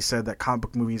Scorsese said that comic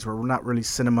book movies were not really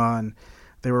cinema and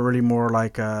they were really more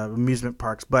like amusement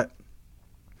parks. But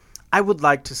I would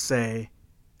like to say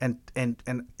and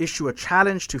issue a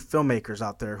challenge to filmmakers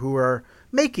out there who are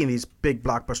making these big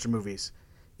blockbuster movies.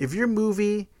 If your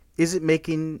movie isn't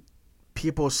making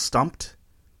people stumped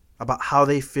about how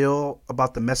they feel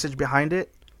about the message behind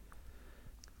it,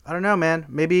 I don't know, man.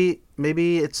 Maybe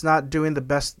it's not doing the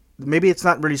best. Maybe it's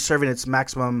not really serving its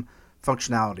maximum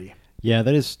functionality. Yeah,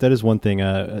 that is one thing.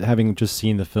 Having just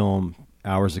seen the film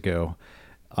hours ago,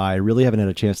 I really haven't had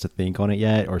a chance to think on it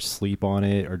yet, or sleep on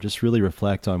it, or just really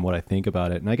reflect on what I think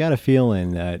about it. And I got a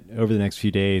feeling that over the next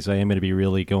few days, I am going to be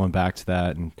really going back to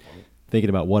that and thinking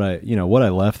about what I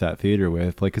left that theater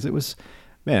with. Like, because it was,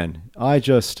 man,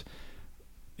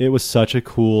 it was such a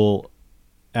cool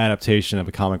adaptation of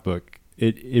a comic book.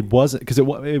 It wasn't, because it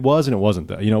was and it wasn't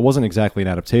though. It wasn't exactly an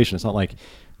adaptation. It's not like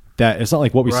that. It's not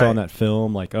like what we saw in that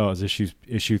film. Like, oh, it's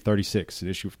issue 36 and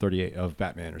issue 38 of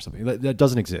Batman or something. That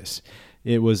doesn't exist.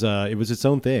 It was its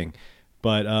own thing,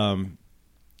 but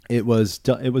it was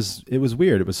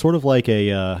weird. It was sort of like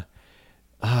I'm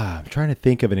trying to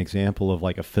think of an example of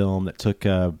like a film that took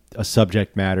a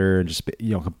subject matter and just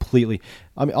completely.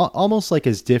 I mean, almost like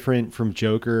as different from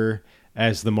Joker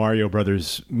as the Mario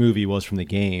Brothers movie was from the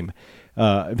game.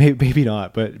 Maybe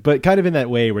not, but kind of in that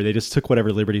way where they just took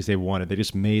whatever liberties they wanted. They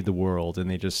just made the world and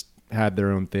they just had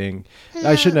their own thing. Yeah,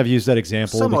 I shouldn't have used that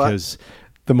example because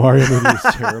the Mario movie is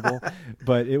terrible,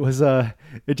 but it was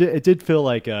it did feel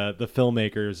like the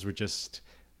filmmakers were just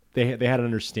they had an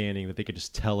understanding that they could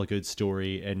just tell a good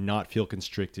story and not feel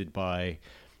constricted by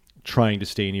trying to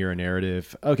stay near a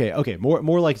narrative. Okay,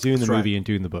 more like doing the movie and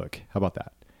doing the book. How about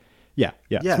that? Yeah.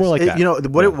 Yes. It's more like that. You know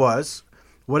what Yeah.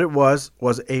 What it was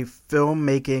a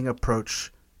filmmaking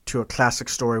approach to a classic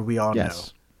story we all know,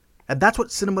 and that's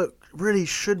what cinema really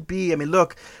should be. I mean,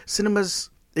 look, there's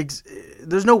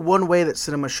no one way that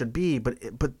cinema should be, but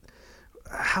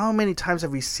how many times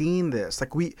have we seen this?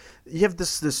 Like you have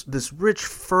this rich,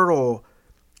 fertile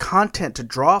content to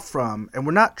draw from, and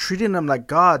we're not treating them like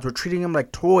gods. We're treating them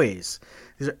like toys.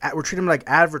 We're treating them like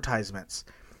advertisements.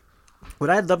 What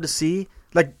I'd love to see,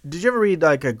 like, did you ever read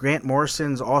like Grant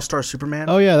Morrison's All-Star Superman?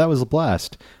 Oh yeah, that was a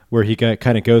blast. Where he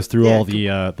kind of goes through all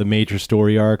the major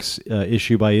story arcs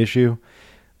issue by issue.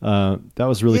 That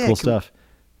was really cool stuff.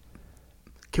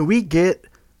 Can we get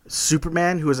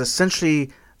Superman, who is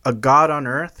essentially a god on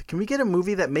Earth? Can we get a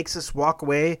movie that makes us walk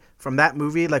away from that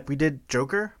movie like we did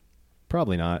Joker?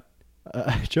 Probably not.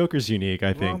 Joker's unique,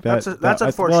 I think. Well, that's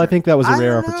unfortunate. Well, I think that was a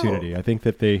rare opportunity. I think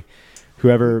that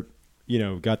whoever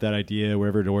got that idea,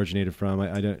 wherever it originated from,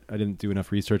 I didn't do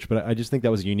enough research, but I just think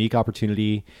that was a unique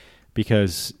opportunity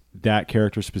because that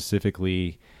character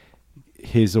specifically,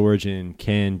 his origin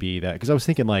can be that. Because I was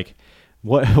thinking like,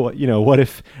 what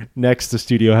if next the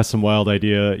studio has some wild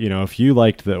idea, if you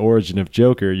liked the origin of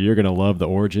Joker, you're going to love the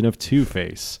origin of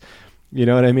Two-Face. You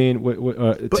know what I mean?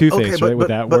 Two-Face, right? Would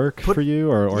that work for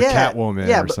you? Or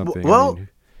Catwoman or something?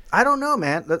 I don't know,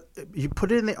 man. You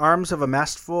put it in the arms of a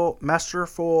masterful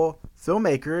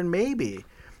filmmaker, and maybe,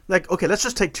 like, okay, let's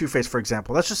just take Two-Face for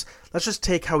example. Let's just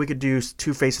take how we could do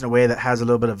Two-Face in a way that has a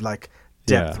little bit of like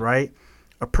depth, right?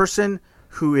 A person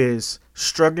who is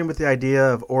struggling with the idea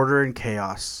of order and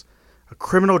chaos, a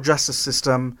criminal justice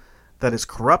system that is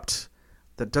corrupt,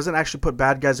 that doesn't actually put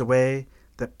bad guys away,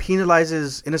 that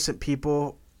penalizes innocent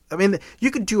people. I mean,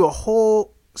 you could do a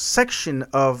whole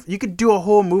you could do a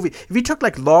whole movie. If you took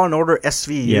like Law and Order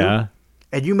SVU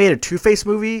and you made a Two-Face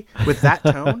movie with that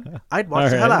tone, I'd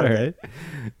watch the hell out of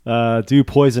it. Do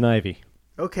Poison Ivy.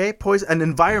 Okay, an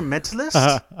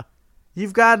environmentalist?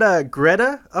 You've got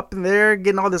Greta up in there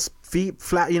getting all this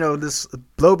this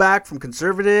blowback from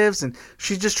conservatives, and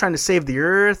she's just trying to save the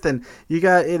earth. And you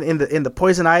got in the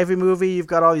Poison Ivy movie, you've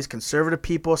got all these conservative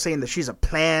people saying that she's a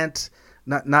plant,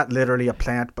 not literally a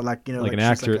plant, but like an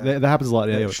actor. That happens a lot.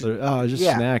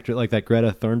 An actor like that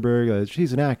Greta Thunberg.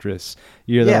 She's an actress.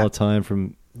 You hear that all the time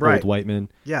from old white men.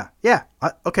 Yeah.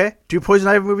 Okay, do a Poison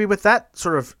Ivy movie with that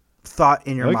sort of thought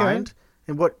in your mind.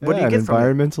 And what do you get from it?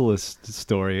 An environmentalist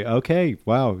story. Okay,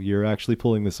 wow, you're actually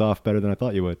pulling this off better than I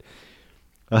thought you would.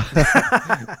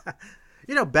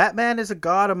 Batman is a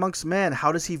god amongst men.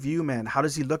 How does he view men? How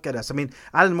does he look at us? I mean,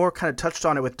 Alan Moore kind of touched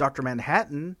on it with Dr.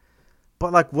 Manhattan,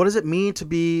 but like, what does it mean to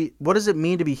be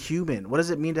human? What does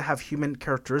it mean to have human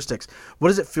characteristics? What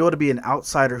does it feel to be an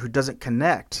outsider who doesn't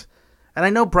connect? And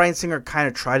I know Bryan Singer kind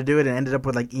of tried to do it and ended up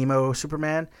with like emo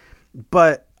Superman,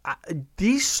 but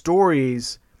these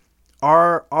stories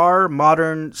are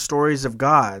modern stories of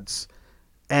gods,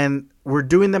 and we're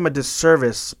doing them a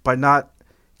disservice by not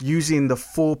using the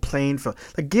full playing field.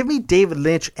 Like, give me David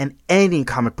Lynch and any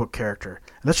comic book character,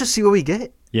 and let's just see what we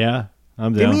get. Yeah,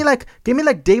 I'm down. Give me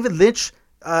like David Lynch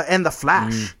and the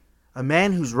Flash, a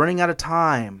man who's running out of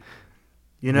time.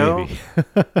 Maybe.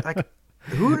 Like,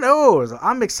 who knows?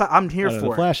 I'm excited. I'm here for it.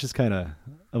 The Flash is kind of.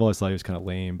 I've always thought he was kind of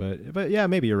lame, but yeah,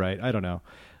 maybe you're right. I don't know.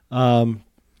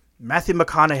 Matthew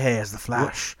McConaughey as the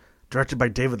Flash, directed by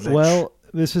David Lynch. Well,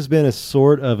 this has been a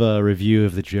sort of a review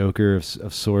of the Joker of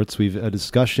sorts. We've a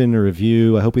discussion, a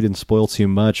review. I hope we didn't spoil too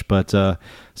much, but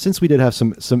since we did have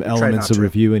some elements of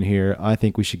review in here, I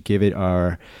think we should give it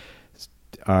our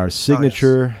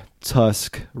signature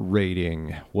Tusk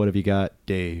rating. What have you got,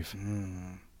 Dave?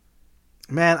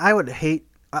 Man, I would hate.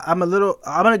 I'm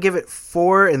gonna give it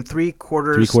 4 3/4.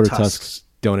 3/4 Tusks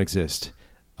don't exist.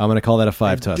 I'm going to call that a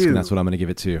 5 Tusk, and that's what I'm going to give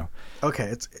it to. Okay,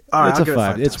 it's all right. It's I'll a give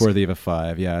 5. It It's worthy of a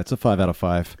 5. Yeah, it's a 5 out of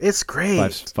 5. It's great.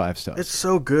 5 stars. It's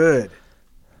so good.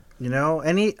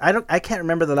 I can't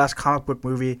remember the last comic book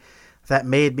movie that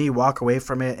made me walk away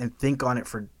from it and think on it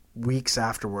for weeks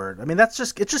afterward. I mean, it's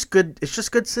just good. It's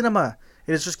just good cinema.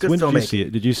 It is just good filmmaking. When did you see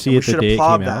it? Did you see it the day it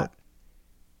came out?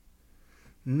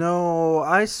 No,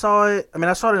 I saw it. I mean,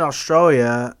 I saw it in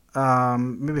Australia.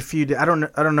 Maybe a few days. I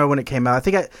don't know when it came out. I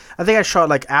think I shot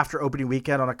like after opening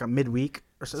weekend on like a midweek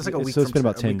or so. It's like a week. So it's been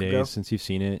about 10 days since you've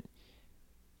seen it.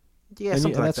 Yeah,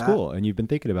 something like that. That's cool. And you've been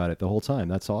thinking about it the whole time.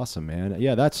 That's awesome, man.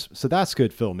 Yeah, that's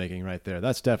good filmmaking right there.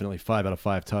 That's definitely 5 out of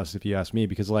 5 Tusks if you ask me,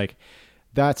 because like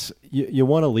that's you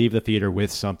want to leave the theater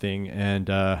with something, and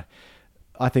I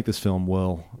think this film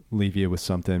will leave you with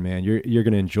something, man. You're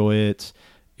going to enjoy it.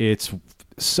 It's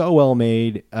so well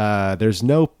made.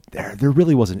 There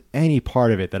really wasn't any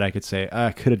part of it that I could say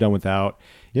I could have done without.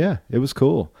 Yeah, it was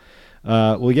cool.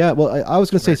 Well, yeah. Well, I was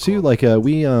going to say too. cool. Like,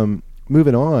 we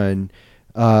moving on.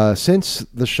 Since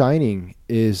The Shining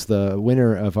is the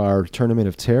winner of our Tournament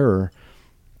of Terror,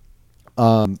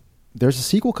 there's a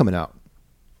sequel coming out.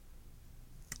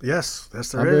 Yes, there I'm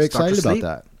is. very Dr. excited about Sleep.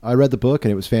 that. I read the book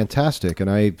and it was fantastic, and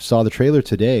I saw the trailer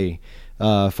today.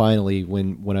 Finally,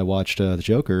 when I watched The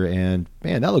Joker, and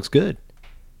man, that looks good.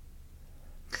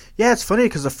 Yeah, it's funny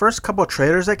because the first couple of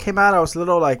trailers that came out, I was a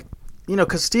little like,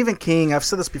 because Stephen King, I've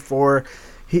said this before,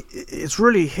 it's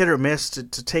really hit or miss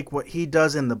to take what he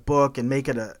does in the book and make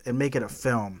it a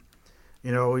film.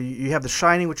 You have The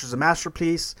Shining, which is a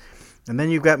masterpiece, and then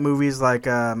you've got movies like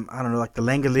I don't know, like The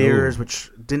Langoliers,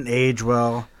 which didn't age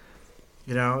well.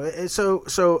 I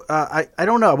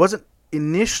don't know. I wasn't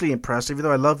initially impressed, even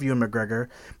though I love Ewan McGregor,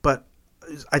 but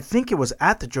I think it was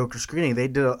at the Joker screening they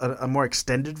did a more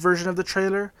extended version of the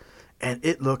trailer, and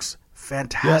it looks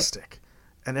fantastic. Yep.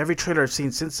 And every trailer I've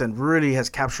seen since then really has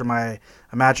captured my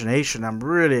imagination. I'm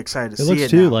really excited to see it. It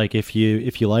looks too now. like if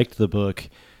you liked the book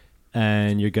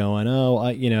and you're going,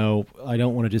 I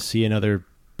don't want to just see another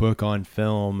book on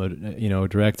film, a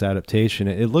direct adaptation.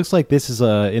 It looks like this is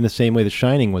in the same way The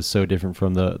Shining was so different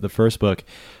from the first book.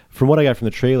 From what I got from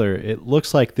the trailer, it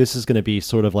looks like this is going to be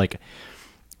sort of like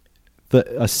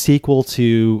a sequel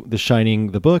to The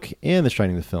Shining the book and The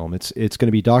Shining the film. It's going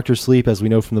to be Dr. Sleep as we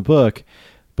know from the book,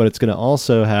 but it's going to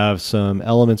also have some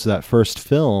elements of that first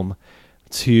film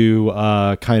to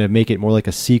kind of make it more like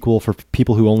a sequel for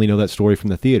people who only know that story from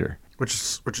the theater. Which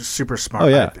is super smart, Oh,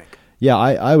 yeah. I think. Yeah,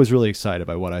 I was really excited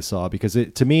by what I saw because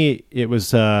to me, it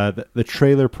was the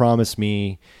trailer promised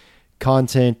me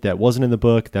content that wasn't in the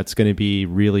book that's going to be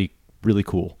really, really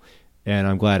cool. And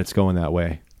I'm glad it's going that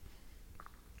way.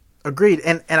 Agreed.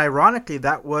 And ironically,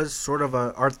 that was sort of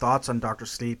our thoughts on Dr.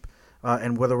 Sleep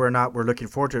and whether or not we're looking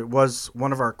forward to it was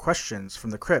one of our questions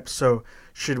from the crypt. So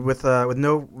with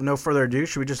no further ado,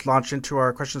 should we just launch into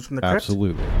our questions from the crypt?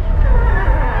 Absolutely.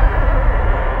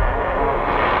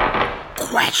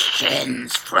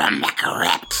 Questions from the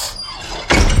crypt.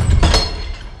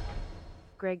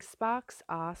 Greg Sparks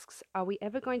asks, are we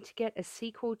ever going to get a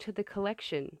sequel to The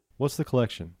Collection? What's The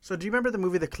Collection? So do you remember the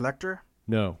movie The Collector?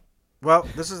 No. Well,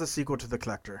 this is the sequel to The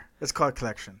Collector. It's called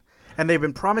Collection. And they've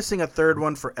been promising a third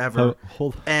one forever.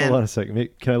 Hold on a second.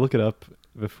 Can I look it up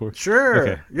before? Sure.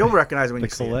 Okay. You'll recognize it when The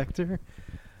you see it. Collector?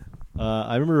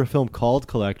 I remember a film called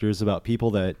Collectors about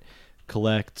people that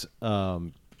collect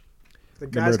The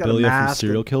guy's got a memorabilia from mask.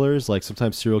 serial killers. Like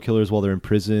sometimes serial killers, while they're in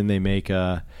prison, they make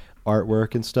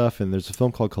artwork and stuff. And there's a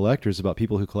film called Collectors about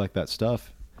people who collect that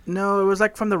stuff. No, it was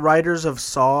like from the writers of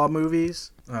Saw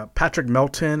movies, Patrick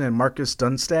Melton and Marcus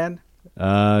Dunstan.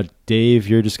 Dave,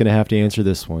 you're just going to have to answer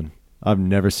this one. I've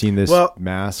never seen this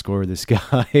mask or this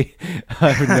guy. I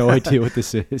have no idea what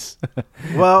this is.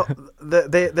 Well,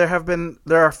 there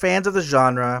are fans of the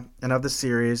genre and of the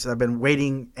series that have been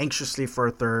waiting anxiously for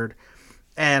a third.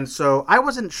 And so I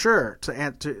wasn't sure to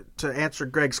answer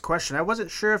Greg's question. I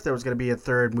wasn't sure if there was going to be a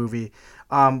third movie.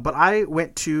 But I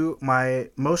went to my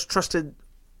most trusted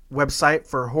website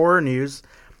for horror news,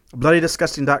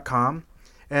 bloodydisgusting.com.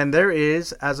 And there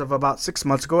is, as of about 6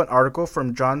 months ago, an article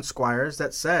from John Squires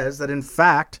that says that, in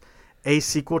fact, a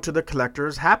sequel to The Collector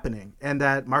is happening and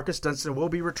that Marcus Dunstan will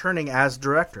be returning as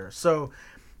director. So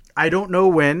I don't know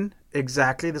when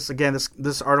exactly.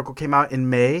 This article came out in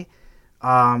May.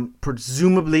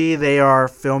 Presumably they are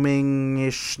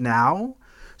filming-ish now.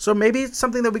 So maybe it's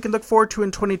something that we can look forward to in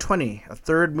 2020, a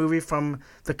third movie from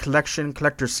the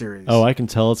Collector series. Oh, I can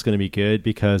tell it's going to be good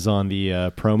because on the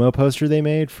promo poster they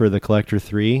made for the Collector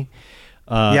 3,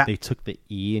 they took the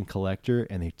E in Collector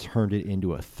and they turned it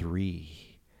into a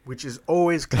 3. Which is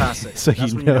always classic. So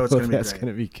that's you know it's going to be that's great.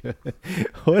 going to be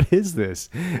good. What is this?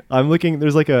 I'm looking.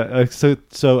 There's like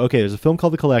okay. There's a film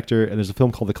called The Collector and there's a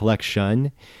film called The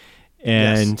Collection,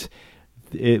 and. Yes.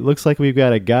 It looks like we've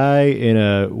got a guy in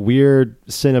a weird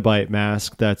Cenobite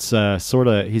mask that's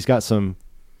he's got some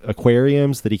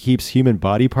aquariums that he keeps human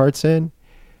body parts in.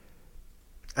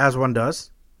 As one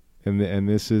does. And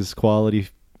this is quality.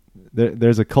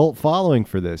 There's a cult following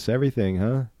for this. Everything,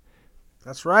 huh?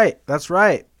 That's right. That's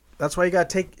why you got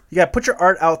to put your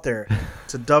art out there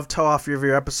to dovetail off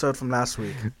your episode from last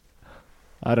week.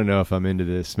 I don't know if I'm into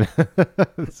this, man.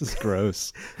 This is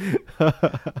gross.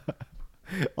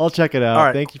 I'll check it out. All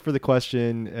right. Thank you for the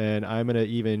question, and I'm going to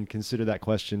even consider that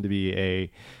question to be a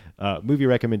movie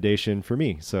recommendation for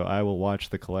me. So I will watch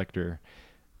The Collector,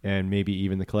 and maybe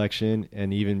even The Collection,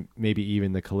 and maybe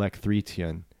even The Collect 3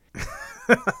 Tien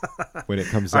when it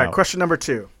comes out. All right, question number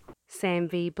 2. Sam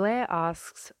V. Blair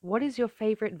asks, what is your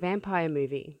favorite vampire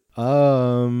movie?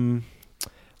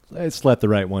 let's let the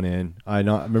right one in.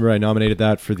 Remember I nominated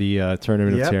that for the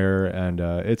Tournament of Terror, and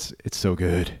it's so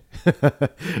good.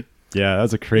 Yeah, that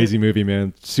was a crazy movie,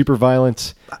 man. Super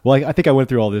violent. Well, I think I went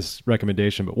through all this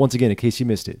recommendation, but once again, in case you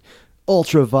missed it,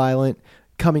 ultra violent,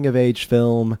 coming of age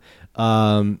film,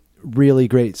 really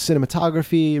great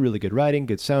cinematography, really good writing,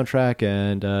 good soundtrack,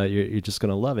 and you're just going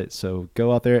to love it. So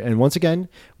go out there. And once again,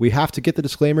 we have to get the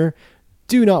disclaimer.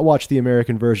 Do not watch the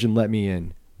American version, Let Me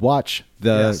In. Watch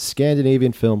the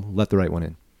Scandinavian film, Let the Right One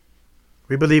In.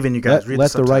 We believe in you guys.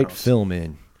 Let the right film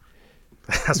in.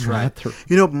 That's right.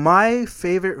 You know, my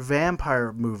favorite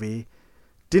vampire movie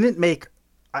didn't make...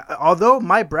 although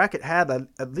my bracket had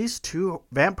at least 2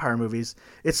 vampire movies,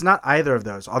 it's not either of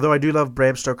those. Although I do love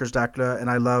Bram Stoker's Dracula and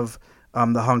I love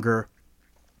The Hunger.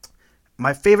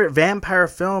 My favorite vampire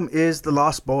film is The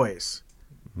Lost Boys.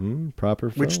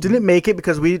 Proper film. Which didn't make it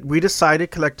because we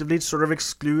decided collectively to sort of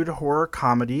exclude horror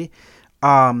comedy.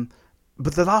 But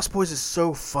The Lost Boys is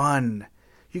so fun.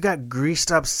 You got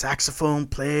greased up saxophone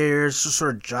players just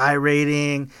sort of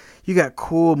gyrating. You got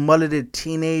cool mulleted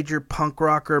teenager, punk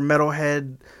rocker,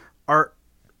 metalhead, art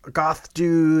goth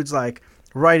dudes like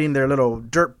riding their little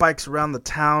dirt bikes around the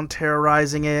town,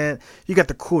 terrorizing it. You got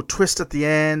the cool twist at the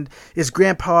end. Is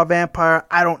Grandpa a vampire?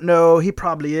 I don't know. He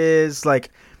probably is.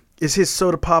 Like, is his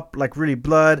soda pop like really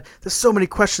blood? There's so many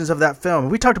questions of that film.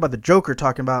 We talked about the Joker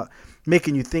talking about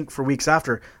making you think for weeks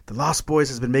after. The Lost Boys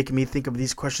has been making me think of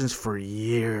these questions for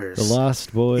years. The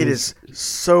Lost Boys. It is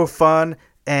so fun.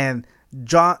 And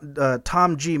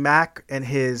Tom G. Mack and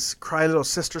his Cry Little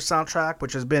Sister soundtrack,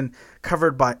 which has been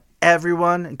covered by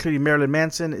everyone, including Marilyn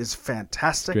Manson, is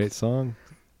fantastic. Great song.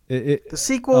 The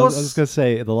sequels... I was going to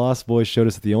say, The Lost Boys showed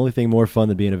us that the only thing more fun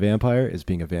than being a vampire is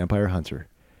being a vampire hunter.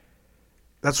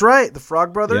 That's right, the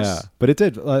Frog Brothers. Yeah, but it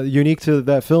did. Unique to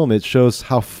that film, it shows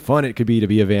how fun it could be to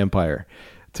be a vampire,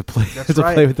 to play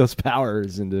play with those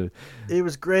powers, and to. It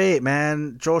was great,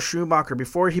 man. Joel Schumacher,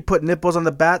 before he put nipples on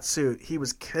the bat suit, he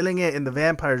was killing it in the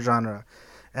vampire genre,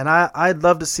 and I'd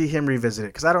love to see him revisit it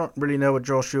because I don't really know what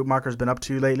Joel Schumacher's been up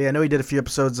to lately. I know he did a few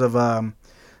episodes of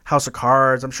House of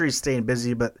Cards. I'm sure he's staying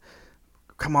busy, but.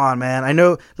 Come on, man. I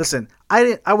know. Listen,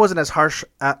 I wasn't as harsh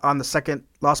on the second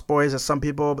Lost Boys as some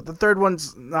people, but the third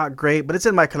one's not great, but it's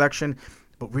in my collection.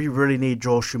 But we really need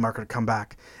Joel Schumacher to come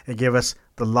back and give us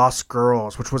The Lost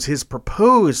Girls, which was his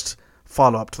proposed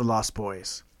follow-up to The Lost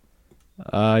Boys.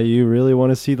 You really want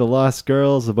to see The Lost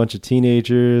Girls? A bunch of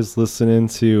teenagers listening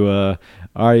to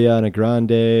Ariana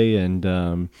Grande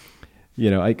and...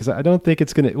 because I don't think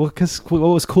it's gonna. Well, because what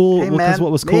was cool. In the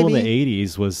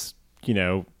 '80s was,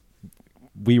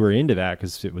 we were into that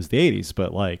because it was the '80s.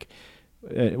 But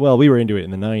we were into it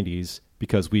in the '90s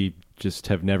because we just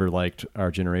have never liked our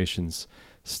generation's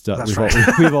stuff.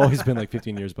 We've always been like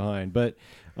 15 years behind. But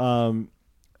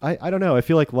I don't know. I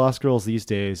feel like Lost Girls these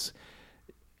days,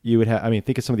 you would have. I mean,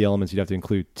 think of some of the elements you'd have to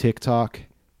include. TikTok.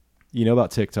 You know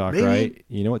about TikTok, right?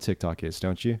 You know what TikTok is,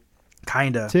 don't you?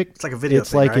 Kinda. It's like a video.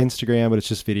 It's like Instagram, but it's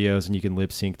just videos, and you can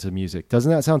lip sync to music.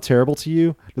 Doesn't that sound terrible to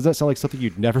you? Doesn't that sound like something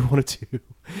you'd never want to do?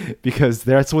 Because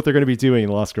that's what they're going to be doing in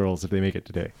Lost Girls if they make it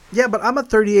today. Yeah, but I'm a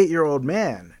 38-year-old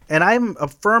man, and I'm a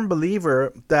firm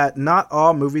believer that not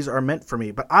all movies are meant for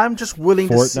me. But I'm just willing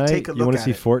to take a look at it. You want to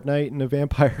see Fortnite in a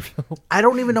vampire film? I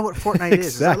don't even know what Fortnite is.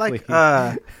 Exactly. Is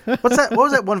that like what's that? What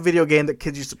was that one video game that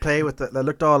kids used to play with that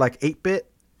looked all like 8-bit?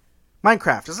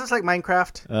 Minecraft. Is this like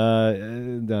Minecraft?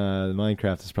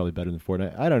 Minecraft is probably better than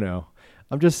Fortnite. I don't know.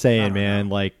 I'm just saying, man.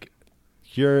 Know. Like,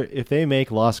 if they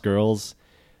make Lost Girls,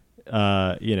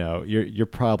 you're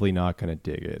probably not gonna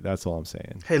dig it. That's all I'm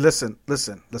saying. Hey, listen.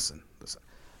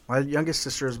 My youngest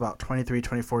sister is about 23,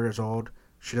 24 years old.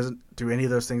 She doesn't do any of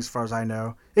those things, as far as I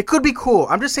know. It could be cool.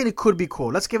 I'm just saying it could be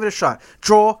cool. Let's give it a shot.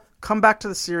 Joel, come back to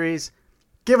the series.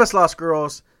 Give us Lost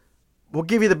Girls. We'll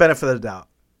give you the benefit of the doubt.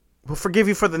 We'll forgive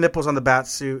you for the nipples on the bat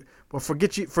suit. We'll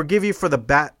forgive you for the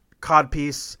bat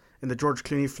codpiece in the George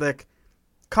Clooney flick.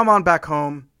 Come on back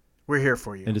home. We're here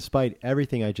for you. And despite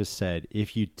everything I just said,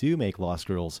 if you do make Lost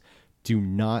Girls, do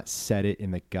not set it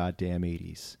in the goddamn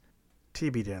 80s.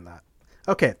 TBD on that.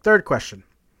 Okay, third question.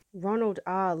 Ronald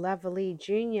R. Lavallee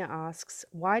Jr. asks,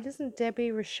 why doesn't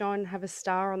Debbie Rochon have a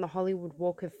star on the Hollywood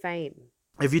Walk of Fame?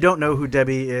 If you don't know who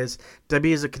Debbie is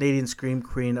a Canadian scream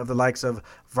queen of the likes of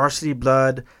Varsity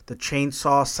Blood, The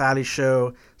Chainsaw Sally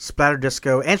Show, Splatter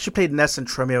Disco, and she played Ness in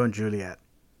Tromeo and Juliet.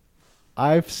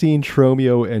 I've seen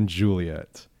Tromeo and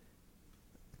Juliet.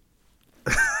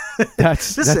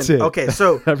 That's it. Okay,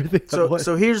 so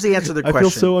here's the answer to the question. I feel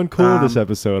so uncool in this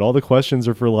episode. All the questions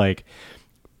are for like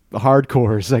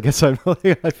hardcores. I guess I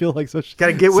feel like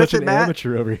gotta get with such it, an Matt.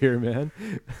 amateur over here, man.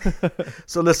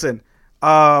 So listen,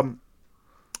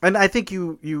 And I think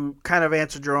you kind of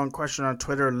answered your own question on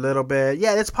Twitter a little bit.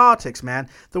 Yeah, it's politics, man.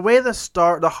 The way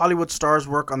the Hollywood stars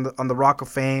work on the Rock of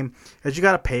Fame is you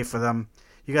got to pay for them.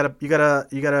 You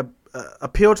gotta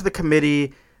appeal to the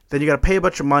committee. Then you got to pay a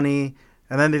bunch of money,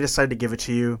 and then they decide to give it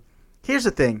to you. Here's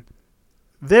the thing: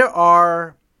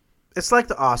 it's like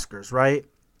the Oscars, right?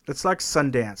 It's like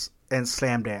Sundance and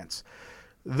Slam Dance.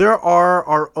 There are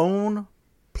our own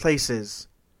places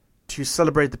to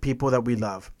celebrate the people that we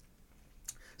love.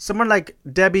 Someone like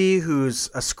Debbie, who's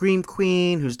a scream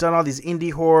queen, who's done all these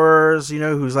indie horrors,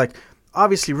 who's like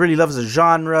obviously really loves the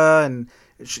genre, and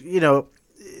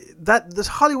that this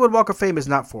Hollywood Walk of Fame is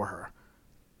not for her.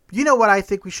 You know what I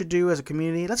think we should do as a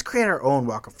community? Let's create our own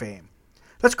Walk of Fame.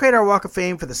 Let's create our Walk of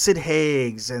Fame for the Sid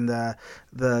Haigs and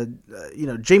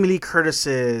the Jamie Lee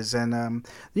Curtises, and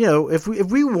if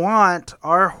we want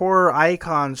our horror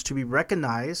icons to be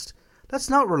recognized, let's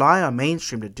not rely on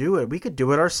mainstream to do it. We could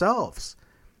do it ourselves.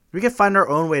 We can find our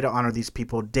own way to honor these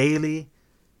people daily,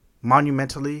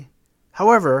 monumentally,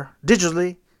 however,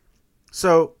 digitally.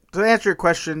 So, to answer your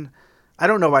question, I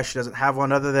don't know why she doesn't have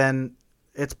one other than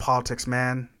it's politics,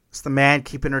 man. It's the man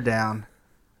keeping her down.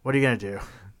 What are you going to do?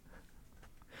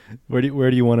 Where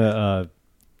do you want to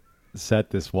set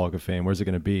this Walk of Fame? Where's it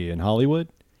going to be? In Hollywood?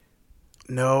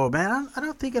 No, man, I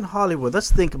don't think in Hollywood.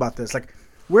 Let's think about this. Like,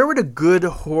 where would a good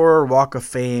horror Walk of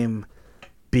Fame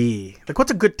be? Like,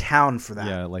 what's a good town for that?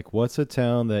 Yeah, like what's a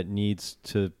town that needs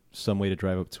some way to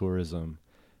drive up tourism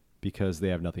because they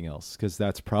have nothing else? Because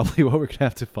that's probably what we're gonna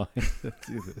have to find to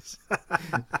do this.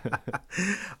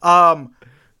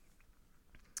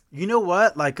 You know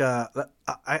what? Like, I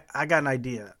got an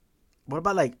idea. What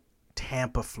about like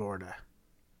Tampa, Florida?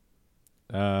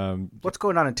 What's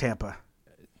going on in Tampa?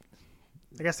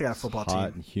 I guess they got a football team.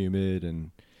 Hot and humid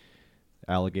and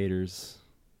alligators.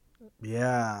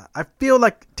 Yeah, I feel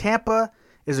like Tampa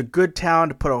is a good town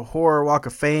to put a horror Walk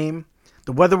of Fame.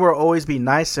 The weather will always be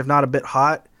nice, if not a bit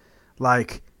hot.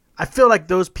 Like, I feel like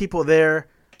those people there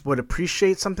would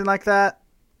appreciate something like that,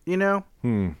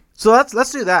 So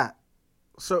let's do that.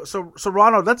 So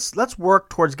Ronald, let's work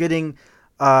towards getting.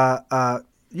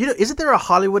 Isn't there a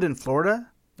Hollywood in Florida?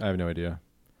 I have no idea.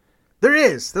 There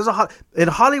is. In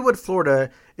Hollywood, Florida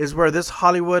is where this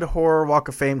Hollywood horror Walk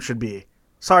of Fame should be.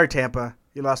 Sorry, Tampa,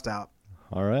 you lost out.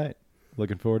 All right.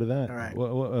 Looking forward to that. All right.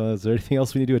 Is there anything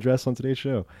else we need to address on today's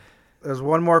show? There's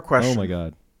one more question. Oh, my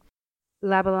God.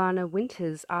 Labalana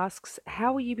Winters asks,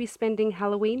 how will you be spending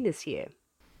Halloween this year?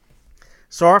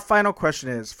 So our final question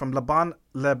is from Labalana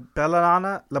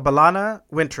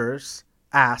Winters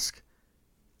ask,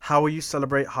 how will you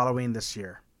celebrate Halloween this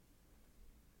year?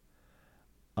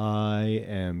 I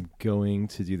am going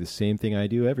to do the same thing I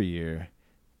do every year.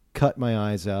 Cut my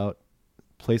eyes out,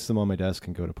 place them on my desk,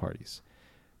 and go to parties.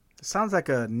 It sounds like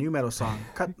a new metal song.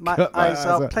 Cut my eyes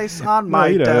out, place on my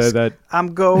you know, desk.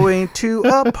 I'm going to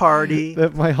a party.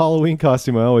 My Halloween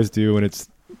costume I always do when it's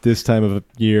this time of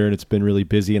year and it's been really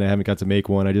busy and I haven't got to make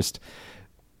one. I just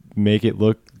make it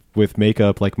look with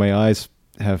makeup like my eyes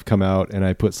have come out and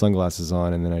I put sunglasses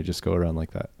on and then I just go around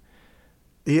like that.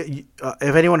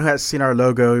 If anyone who has seen our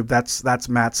logo, that's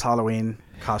Matt's Halloween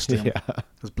costume. Yeah.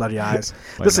 His bloody eyes.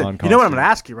 Listen, you know what I'm going to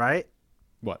ask you, right?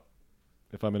 What?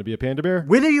 If I'm going to be a panda bear?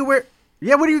 When are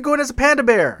you going as a panda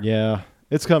bear? Yeah,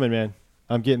 it's coming, man.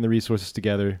 I'm getting the resources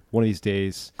together. One of these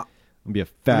days, I'm going to be a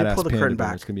fat-ass panda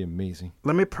bear. It's going to be amazing.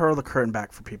 Let me pull the curtain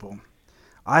back for people.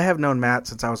 I have known Matt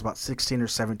since I was about 16 or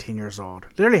 17 years old.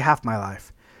 Literally half my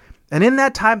life. And in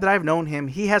that time that I've known him,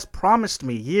 he has promised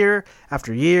me year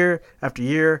after year after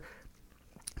year.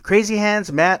 Crazy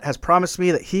Hands Matt has promised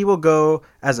me that he will go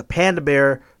as a panda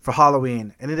bear for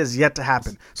Halloween, and it has yet to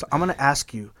happen. So I'm going to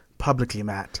ask you publicly,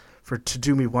 Matt, to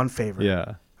do me one favor.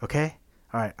 Yeah. Okay?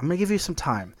 All right. I'm going to give you some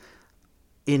time.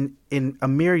 In a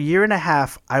mere year and a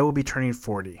half, I will be turning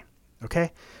 40.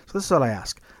 Okay? So this is what I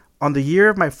ask. On the year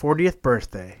of my 40th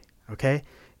birthday, okay,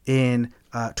 in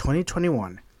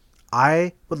 2021,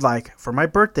 I would like for my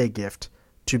birthday gift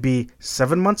to be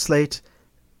 7 months late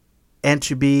and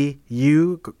to be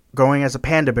you going as a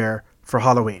panda bear for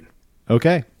Halloween.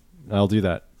 Okay. I'll do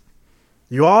that.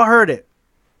 You all heard it.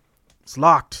 It's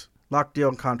locked. Locked deal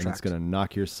and contract. And it's going to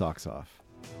knock your socks off.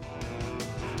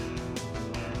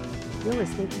 You're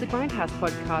listening to the Grindhouse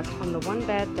Podcast on the One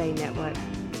Bad Day Network.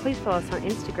 Please follow us on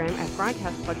Instagram at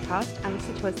Grindhouse Podcast and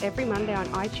listen to us every Monday on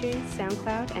iTunes,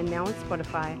 SoundCloud, and now on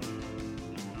Spotify.